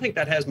drops. And I think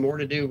that has more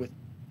to do with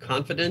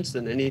confidence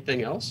than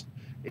anything else.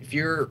 If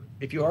you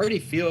already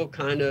feel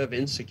kind of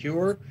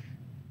insecure,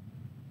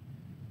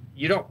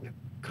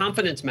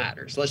 confidence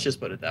matters. Let's just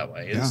put it that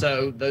way. And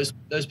so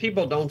those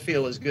people don't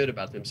feel as good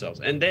about themselves.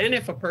 And then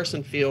if a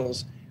person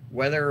feels,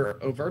 whether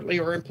overtly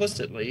or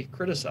implicitly,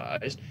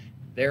 criticized,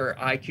 their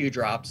IQ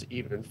drops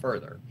even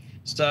further.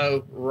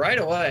 So right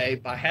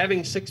away, by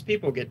having 6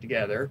 people get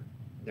together,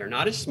 they're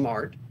not as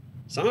smart.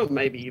 Some of them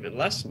may be even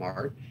less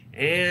smart.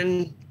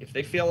 And if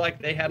they feel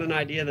like they had an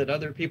idea that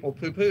other people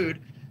poo-pooed,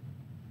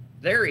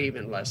 they're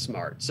even less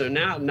smart. So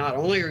now not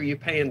only are you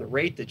paying the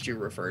rate that you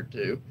referred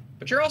to,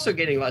 but you're also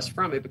getting less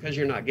from it because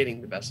you're not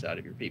getting the best out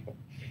of your people.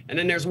 And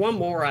then there's one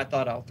more I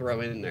thought I'll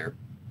throw in there.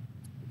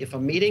 If a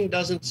meeting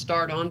doesn't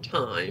start on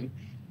time,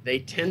 they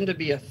tend to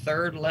be a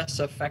third less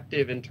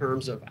effective in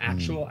terms of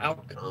actual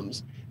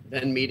outcomes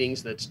than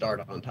meetings that start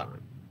on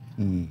time.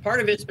 Part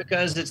of it's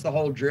because it's the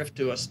whole drift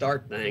to a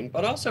start thing,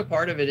 but also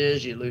part of it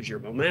is you lose your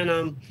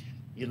momentum,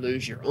 you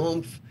lose your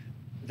oomph.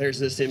 There's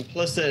this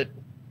implicit,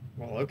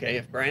 well, okay,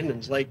 if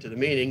Brandon's late to the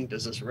meeting,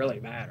 does this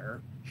really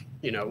matter?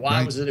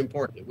 Why was it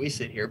important that we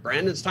sit here?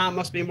 Brandon's time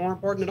must be more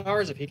important than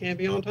ours if he can't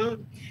be on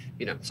time.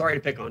 Sorry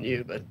to pick on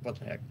you, but what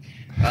the heck?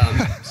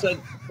 So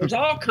there's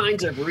all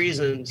kinds of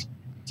reasons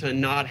to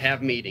not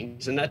have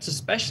meetings. And that's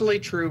especially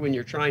true when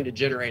you're trying to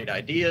generate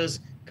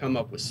ideas, come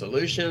up with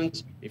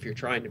solutions. If you're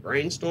trying to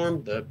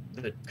brainstorm, the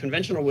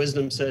conventional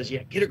wisdom says,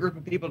 get a group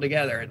of people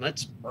together and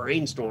let's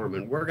brainstorm,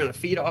 and we're going to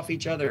feed off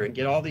each other and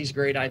get all these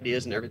great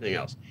ideas and everything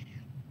else.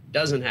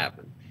 Doesn't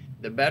happen.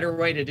 The better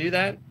way to do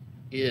that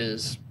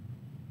is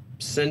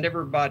send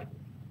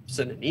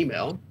an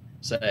email,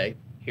 say,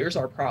 here's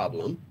our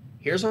problem,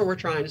 here's what we're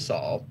trying to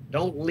solve.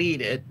 Don't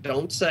lead it.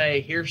 Don't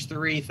say, here's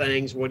 3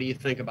 things, what do you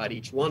think about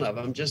each one of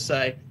them? Just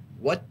say,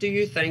 what do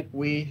you think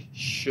we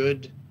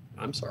should,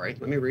 let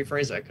me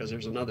rephrase that because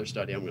there's another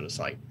study I'm going to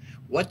cite.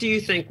 What do you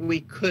think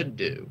we could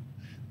do?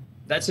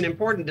 That's an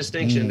important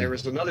distinction. There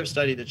was another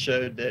study that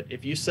showed that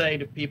if you say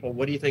to people,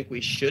 what do you think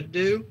we should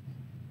do?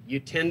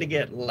 You tend to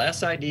get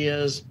less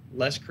ideas,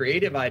 less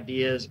creative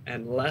ideas,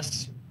 and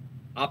less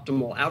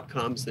optimal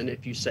outcomes than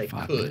if you say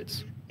could.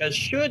 Because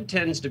should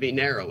tends to be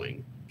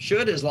narrowing.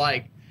 Should is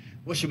like,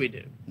 what should we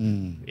do?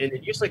 And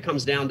it usually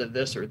comes down to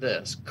this or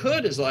this.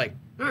 Could is like,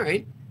 all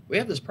right, we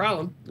have this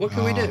problem. What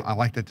can we do? I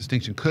like that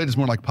distinction. Could is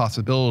more like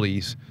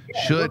possibilities.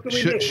 Yeah,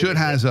 should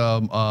has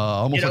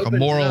almost like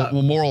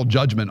a moral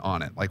judgment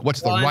on it. Like,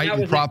 what's the right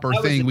and proper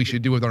thing we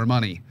should do with our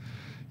money?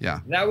 Yeah.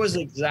 That was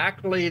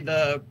exactly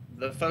the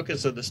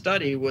focus of the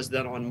study, was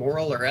that on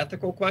moral or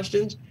ethical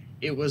questions,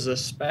 it was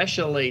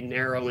especially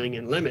narrowing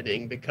and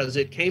limiting because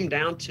it came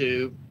down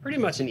to pretty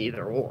much an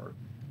either or.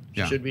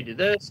 Yeah. Should we do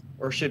this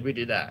or should we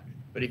do that?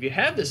 But if you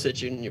have this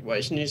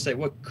situation, you say,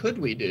 what could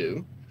we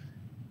do?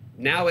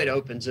 Now it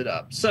opens it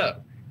up. So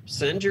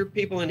send your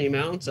people an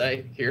email and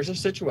say, here's a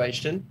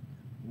situation.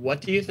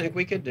 What do you think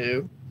we could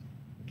do?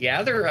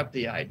 Gather up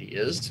the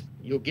ideas.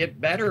 You'll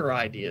get better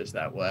ideas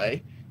that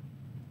way.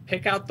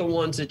 Pick out the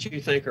ones that you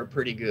think are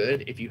pretty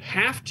good. If you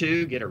have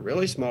to, get a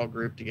really small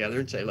group together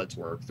and say, let's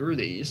work through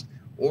these,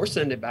 or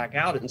send it back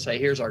out and say,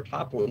 here's our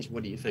top ones.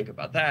 What do you think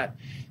about that?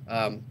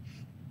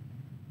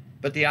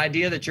 But the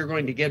idea that you're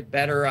going to get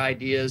better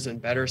ideas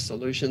and better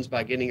solutions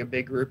by getting a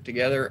big group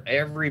together,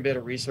 every bit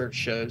of research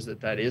shows that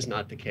that is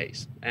not the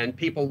case. And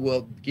people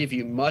will give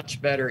you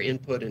much better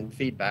input and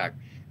feedback.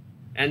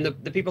 And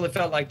the people that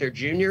felt like they're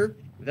junior,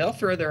 they'll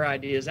throw their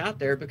ideas out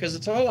there because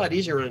it's a whole lot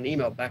easier on an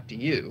email back to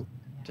you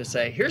to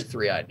say, here's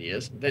 3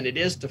 ideas, than it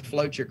is to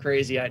float your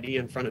crazy idea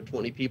in front of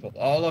 20 people,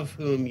 all of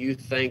whom you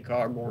think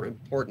are more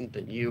important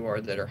than you, or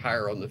that are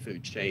higher on the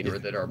food chain, or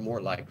that are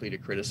more likely to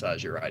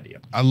criticize your idea.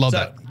 I love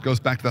that. Goes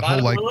back to that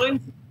whole like...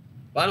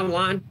 Bottom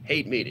line,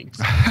 hate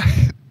meetings.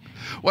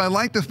 Well, I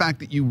like the fact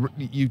that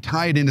you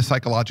tie it into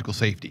psychological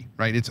safety,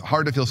 right? It's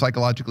hard to feel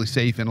psychologically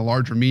safe in a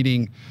larger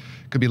meeting.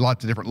 Could be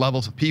lots of different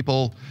levels of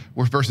people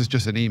versus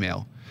just an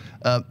email.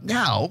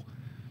 Now,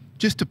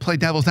 just to play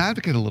devil's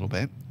advocate a little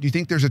bit, do you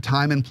think there's a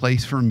time and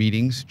place for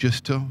meetings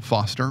just to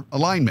foster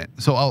alignment?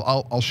 So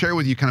I'll share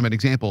with you kind of an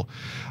example.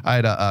 I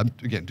had,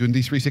 again, doing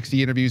these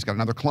 360 interviews, got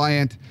another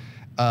client,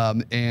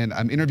 and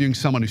I'm interviewing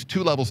someone who's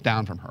 2 levels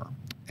down from her.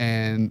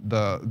 And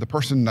the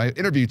person I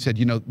interviewed said,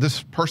 you know,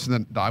 this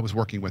person that I was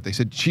working with, they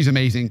said, she's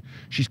amazing.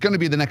 She's going to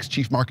be the next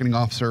chief marketing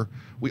officer.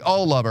 We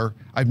all love her.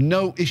 I have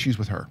no issues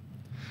with her.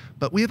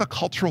 But we have a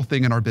cultural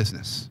thing in our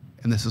business.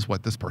 And this is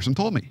what this person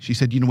told me. She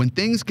said, you know, when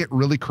things get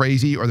really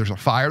crazy or there's a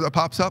fire that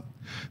pops up,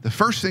 the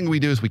first thing we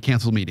do is we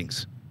cancel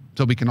meetings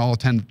so we can all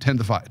attend to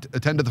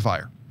the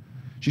fire.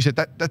 She said,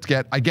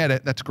 I get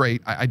it. That's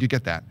great. I do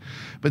get that.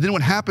 But then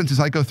what happens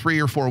is I go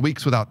 3 or 4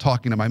 weeks without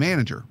talking to my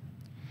manager.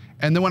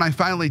 And then when I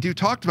finally do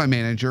talk to my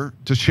manager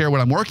to share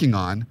what I'm working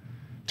on,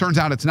 turns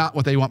out it's not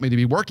what they want me to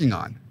be working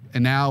on.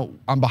 And now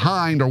I'm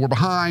behind, or we're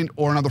behind,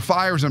 or another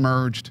fire's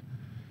emerged,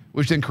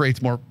 which then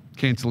creates more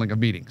canceling of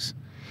meetings.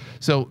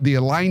 So the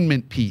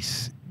alignment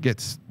piece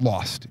gets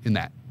lost in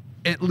that,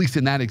 at least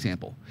in that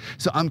example.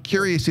 So I'm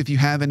curious if you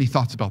have any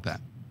thoughts about that.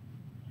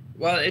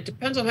 Well, it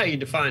depends on how you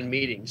define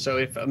meeting. So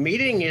if a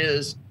meeting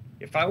is,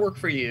 if I work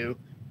for you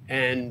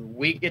and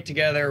we get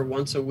together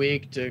once a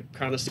week to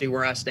kind of see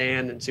where I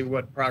stand and see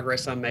what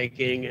progress I'm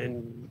making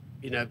and,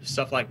 you know,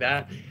 stuff like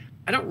that,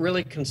 I don't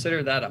really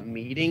consider that a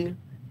meeting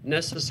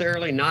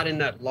necessarily, not in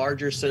that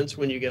larger sense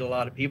when you get a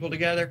lot of people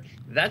together.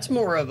 That's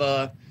more of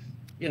a,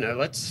 you know,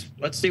 let's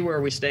see where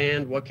we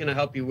stand. What can I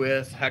help you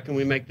with? How can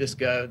we make this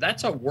go?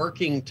 That's a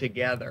working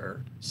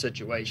together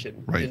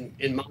situation, right,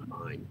 in my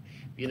mind.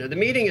 You know, the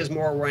meeting is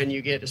more when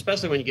you get,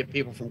 especially when you get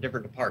people from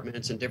different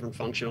departments and different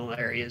functional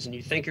areas, and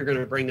you think you're going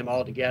to bring them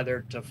all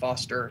together to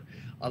foster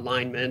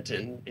alignment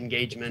and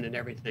engagement and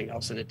everything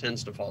else, and it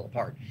tends to fall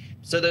apart.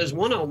 So those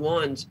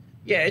one-on-ones,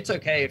 yeah, it's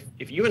okay.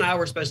 If you and I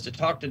were supposed to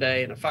talk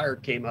today and a fire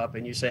came up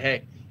and you say,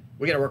 hey,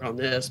 we got to work on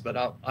this, but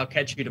I'll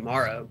catch you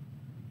tomorrow.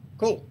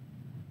 Cool.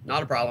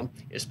 Not a problem,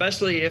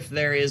 especially if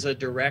there is a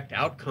direct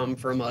outcome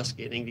from us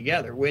getting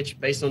together, which,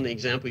 based on the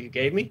example you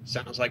gave me,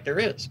 sounds like there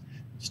is.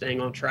 Staying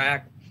on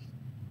track,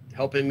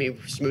 helping me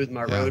smooth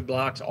my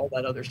roadblocks, all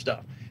that other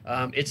stuff.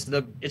 It's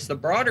the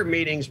broader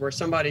meetings where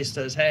somebody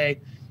says,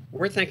 hey,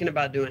 we're thinking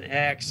about doing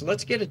X.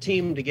 Let's get a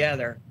team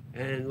together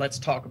and let's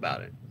talk about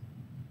it.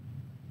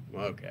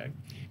 Okay.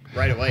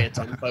 Right away, it's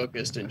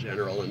unfocused in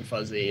general and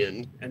fuzzy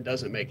and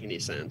doesn't make any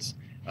sense.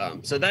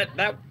 So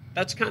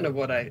that's kind of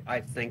what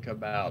I think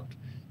about.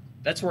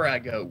 That's where I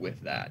go with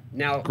that.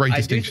 Now,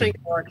 I do think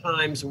there are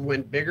times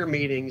when bigger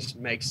meetings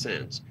make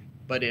sense,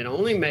 but it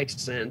only makes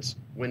sense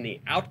when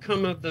the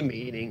outcome of the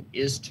meeting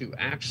is to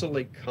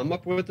actually come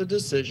up with a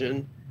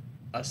decision,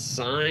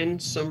 assign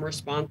some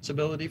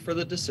responsibility for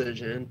the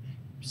decision,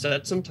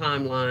 set some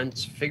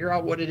timelines, figure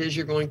out what it is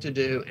you're going to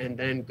do, and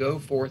then go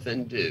forth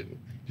and do.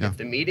 Yeah. If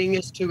the meeting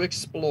is to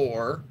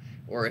explore,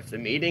 or if the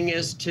meeting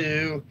is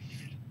to,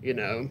 you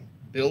know,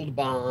 build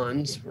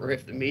bonds, or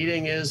if the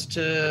meeting is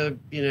to,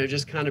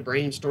 just kind of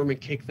brainstorm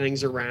and kick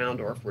things around,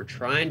 or if we're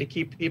trying to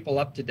keep people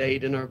up to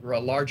date in a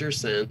larger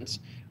sense,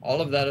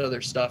 all of that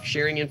other stuff,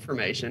 sharing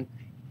information,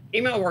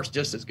 email works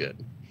just as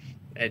good.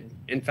 And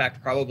in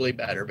fact, probably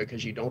better,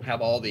 because you don't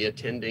have all the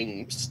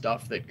attending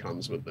stuff that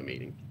comes with the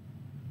meeting.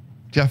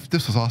 Jeff,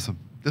 this was awesome.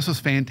 This was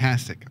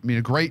fantastic. I mean,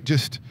 a great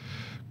just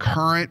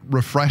current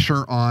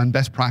refresher on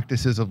best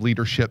practices of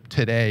leadership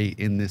today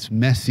in this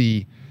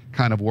messy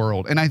kind of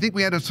world. And I think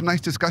we had some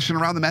nice discussion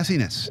around the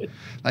messiness.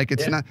 Like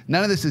it's not,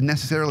 none of this is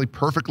necessarily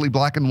perfectly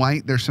black and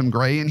white. There's some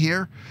gray in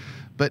here,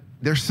 but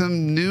there's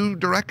some new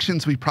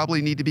directions we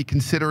probably need to be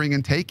considering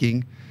and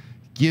taking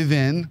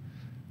given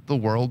the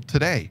world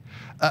today.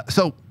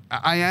 So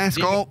I ask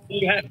do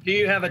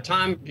you have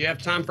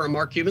time for a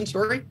Mark Cuban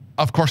story?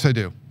 Of course I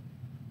do.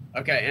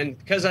 Okay. And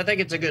because I think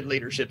it's a good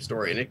leadership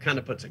story, and it kind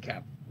of puts a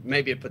cap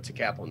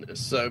on this.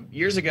 So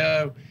years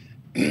ago,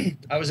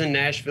 I was in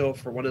Nashville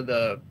for one of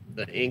the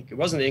Inc. It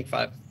wasn't the Inc.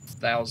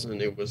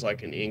 5000. It was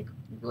like an Inc.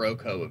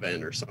 GrowCo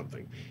event or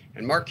something.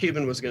 And Mark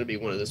Cuban was going to be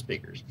one of the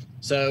speakers.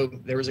 So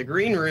there was a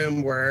green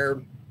room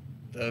where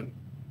the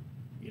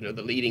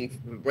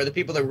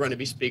people that were going to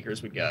be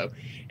speakers would go.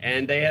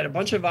 And they had a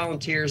bunch of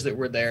volunteers that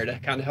were there to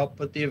kind of help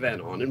put the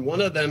event on. And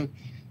one of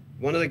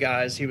the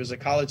guys, he was a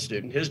college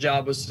student. His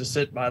job was to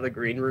sit by the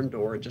green room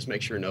door and just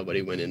make sure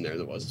nobody went in there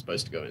that wasn't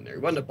supposed to go in there. He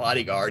wasn't a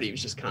bodyguard. He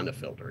was just kind of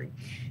filtering.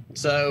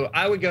 So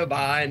I would go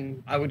by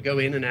and I would go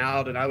in and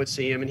out and I would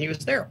see him, and he was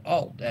there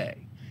all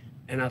day.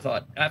 And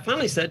I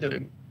finally said to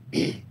him,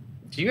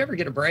 do you ever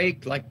get a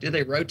break? Like, do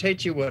they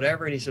rotate you,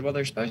 whatever? And he said, well,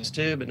 they're supposed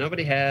to, but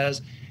nobody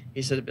has.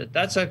 He said, but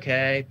that's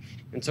okay.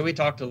 And so we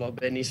talked a little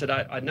bit, and he said,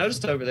 I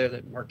noticed over there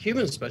that Mark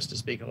Cuban's supposed to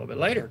speak a little bit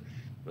later.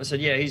 I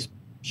said, yeah,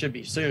 should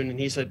be soon. And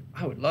he said,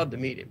 I would love to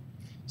meet him.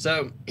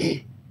 So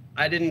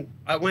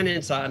I went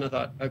inside and I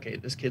thought, okay,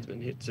 this kid's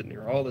been sitting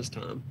here all this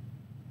time.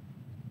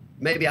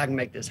 Maybe I can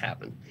make this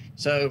happen.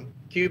 So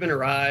Cuban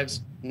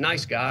arrives,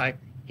 nice guy.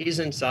 He's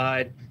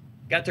inside,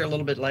 got there a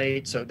little bit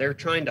late. So they're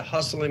trying to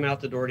hustle him out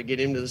the door to get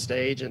him to the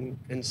stage. And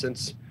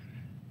since,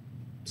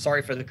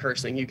 sorry for the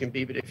cursing, you can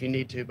beep it if you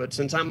need to, but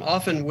since I'm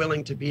often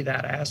willing to be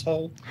that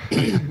asshole,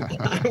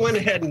 I went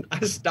ahead and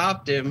I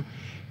stopped him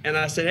and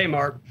I said, hey,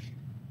 Mark,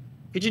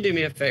 could you do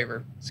me a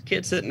favor? This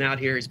kid's sitting out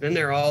here. He's been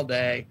there all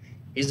day.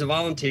 He's a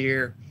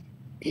volunteer.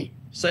 He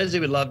says he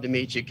would love to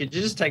meet you. Could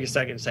you just take a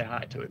second and say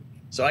hi to him?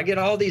 So I get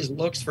all these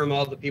looks from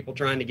all the people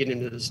trying to get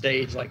into the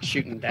stage, like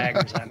shooting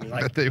daggers at me,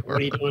 like, what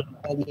are you doing,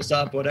 holding this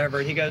up, whatever.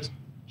 And he goes,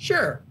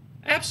 sure,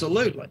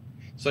 absolutely.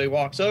 So he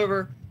walks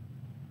over,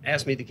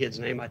 asked me the kid's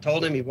name. I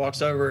told him. He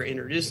walks over,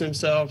 introduces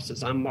himself,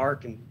 says, I'm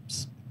Mark, and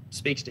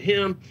speaks to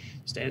him,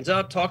 stands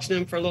up, talks to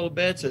him for a little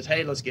bit, says,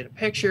 hey, let's get a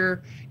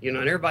picture. And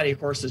everybody, of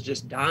course, is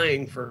just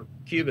dying for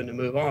Cuban to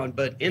move on.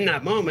 But in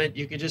that moment,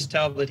 you could just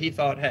tell that he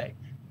thought, hey,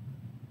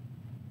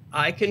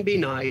 I can be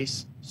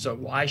nice, so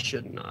why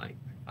shouldn't I?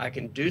 I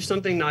can do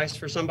something nice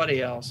for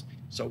somebody else,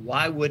 so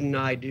why wouldn't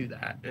I do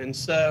that? And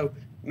so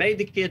made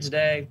the kid's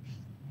day.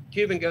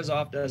 Cuban goes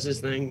off, does his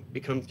thing,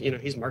 becomes,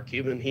 he's Mark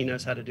Cuban. He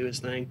knows how to do his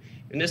thing.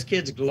 And this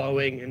kid's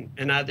glowing.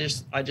 And I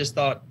just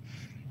thought,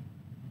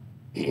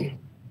 in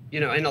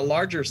a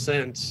larger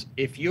sense,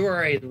 if you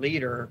are a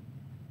leader,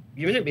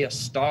 you may not be a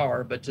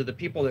star, but to the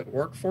people that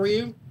work for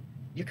you,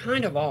 you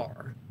kind of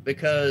are,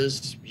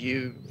 because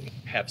you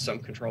have some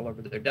control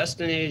over their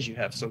destinies. You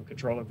have some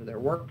control over their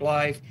work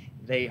life.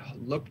 They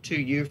look to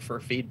you for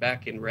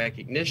feedback and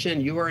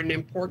recognition. You are an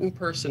important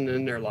person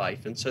in their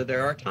life. And so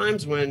there are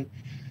times when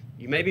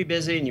you may be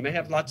busy and you may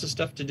have lots of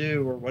stuff to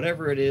do or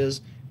whatever it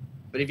is.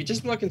 But if you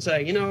just look and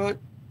say, you know what,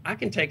 I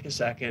can take a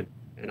second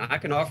and I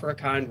can offer a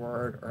kind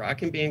word, or I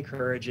can be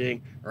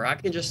encouraging, or I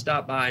can just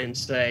stop by and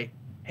say,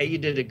 hey, you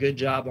did a good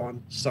job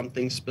on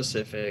something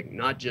specific,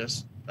 not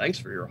just thanks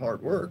for your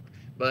hard work,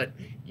 but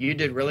you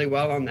did really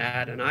well on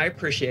that. And I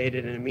appreciate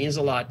it. And it means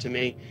a lot to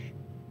me.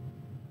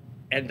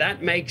 And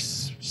that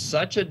makes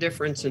such a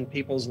difference in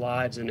people's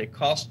lives, and it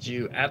costs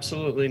you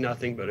absolutely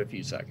nothing but a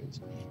few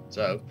seconds.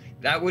 So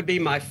that would be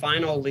my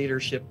final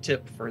leadership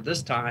tip for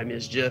this time,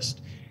 is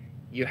just,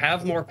 you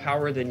have more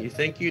power than you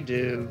think you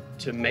do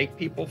to make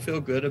people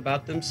feel good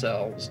about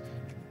themselves.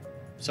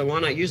 So why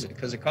not use it?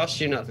 Because it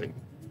costs you nothing.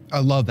 I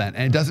love that.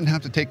 And it doesn't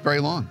have to take very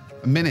long.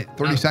 A minute,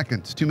 30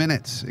 seconds, 2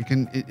 minutes. It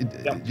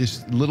can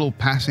just little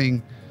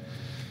passing,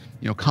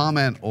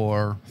 comment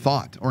or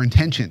thought or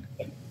intention.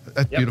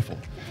 That's beautiful.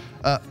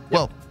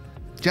 Well,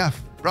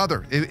 Jeff,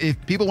 brother,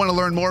 if people want to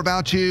learn more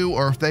about you,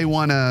 or if they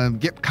want to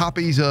get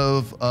copies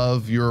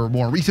of your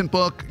more recent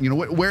book,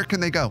 where can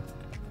they go?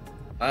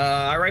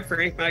 I write for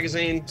Inc.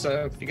 magazine.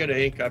 So if you go to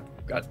Inc., I've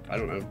got, I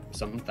don't know,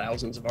 some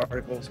thousands of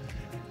articles.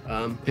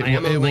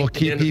 It will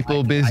keep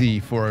people busy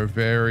for a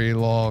very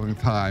long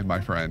time, my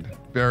friend.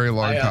 Very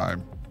long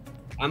time.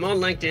 I'm on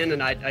LinkedIn,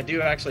 and I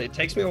do actually, it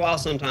takes me a while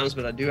sometimes,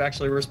 but I do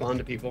actually respond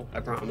to people, I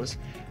promise.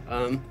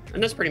 And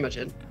that's pretty much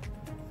it.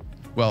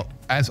 Well,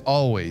 as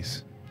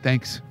always,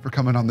 thanks for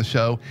coming on the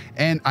show.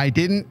 And I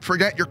didn't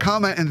forget your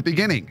comment in the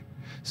beginning.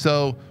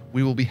 So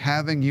we will be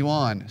having you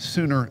on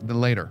sooner than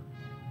later.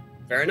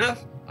 Fair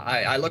enough.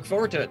 I look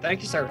forward to it.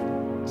 Thank you, sir.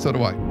 So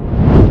do I.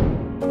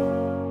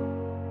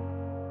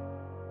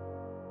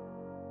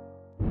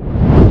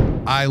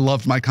 I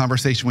loved my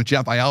conversation with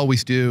Jeff. I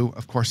always do.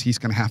 Of course, he's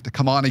going to have to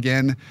come on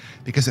again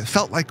because it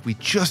felt like we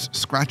just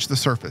scratched the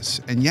surface,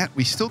 and yet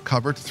we still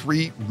covered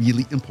 3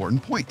 really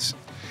important points.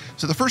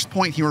 So the first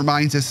point, he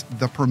reminds us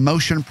the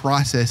promotion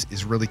process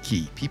is really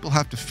key. People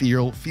have to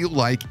feel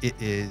like it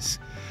is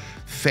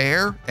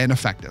fair and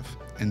effective.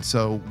 And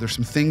so there's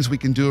some things we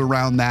can do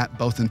around that,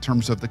 both in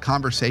terms of the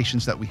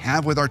conversations that we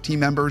have with our team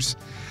members,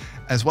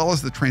 as well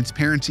as the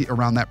transparency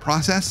around that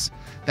process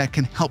that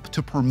can help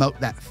to promote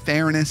that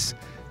fairness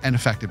and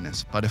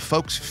effectiveness. But if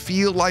folks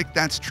feel like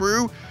that's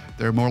true,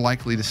 they're more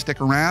likely to stick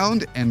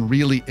around and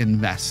really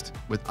invest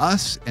with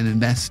us and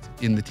invest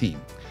in the team.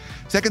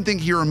 Second thing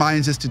he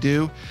reminds us to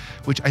do,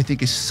 which I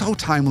think is so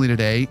timely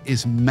today,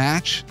 is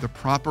match the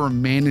proper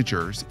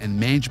managers and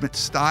management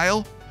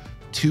style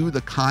to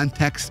the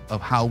context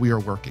of how we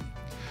are working.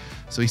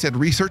 So he said,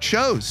 research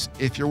shows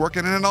if you're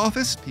working in an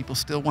office, people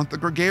still want the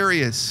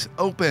gregarious,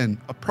 open,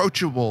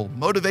 approachable,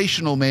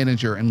 motivational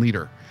manager and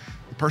leader.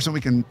 The person we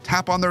can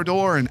tap on their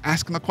door and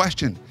ask them a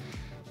question.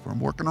 If I'm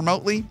working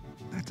remotely,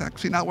 that's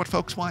actually not what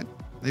folks want.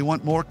 They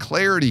want more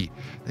clarity.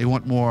 They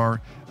want more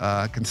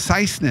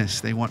conciseness.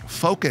 They want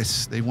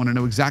focus. They want to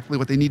know exactly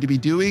what they need to be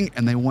doing,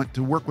 and they want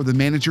to work with a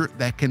manager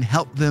that can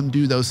help them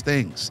do those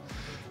things.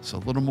 So a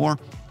little more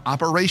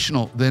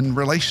operational than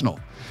relational.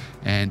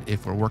 And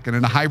if we're working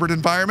in a hybrid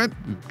environment,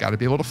 we've got to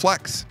be able to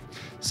flex.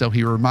 So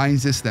he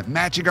reminds us that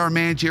matching our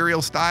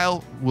managerial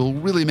style will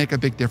really make a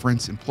big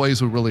difference.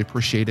 Employees will really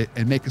appreciate it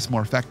and make us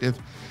more effective.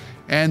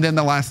 And then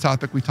the last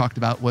topic we talked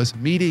about was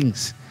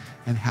meetings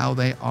and how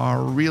they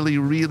are really,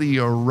 really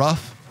a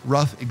rough,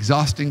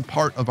 exhausting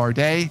part of our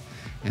day.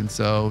 And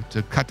so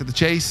to cut to the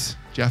chase,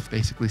 Jeff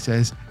basically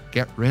says,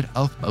 get rid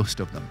of most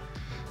of them.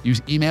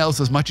 Use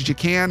emails as much as you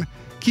can.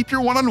 Keep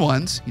your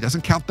one-on-ones. He doesn't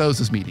count those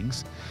as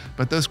meetings,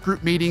 but those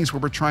group meetings where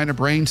we're trying to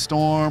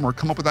brainstorm or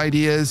come up with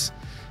ideas,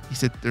 he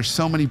said there's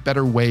so many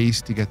better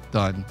ways to get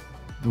done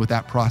with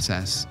that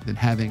process than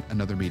having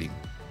another meeting.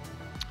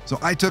 So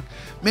I took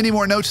many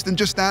more notes than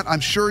just that. I'm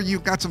sure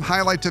you've got some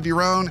highlights of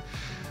your own,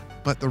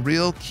 but the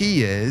real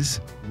key is,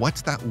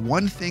 what's that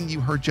one thing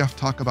you heard Jeff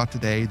talk about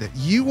today that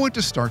you want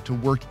to start to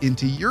work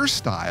into your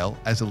style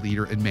as a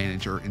leader and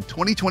manager in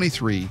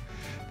 2023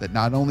 that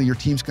not only your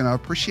team's going to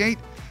appreciate,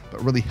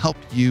 but really help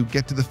you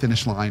get to the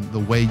finish line the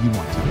way you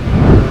want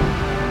to?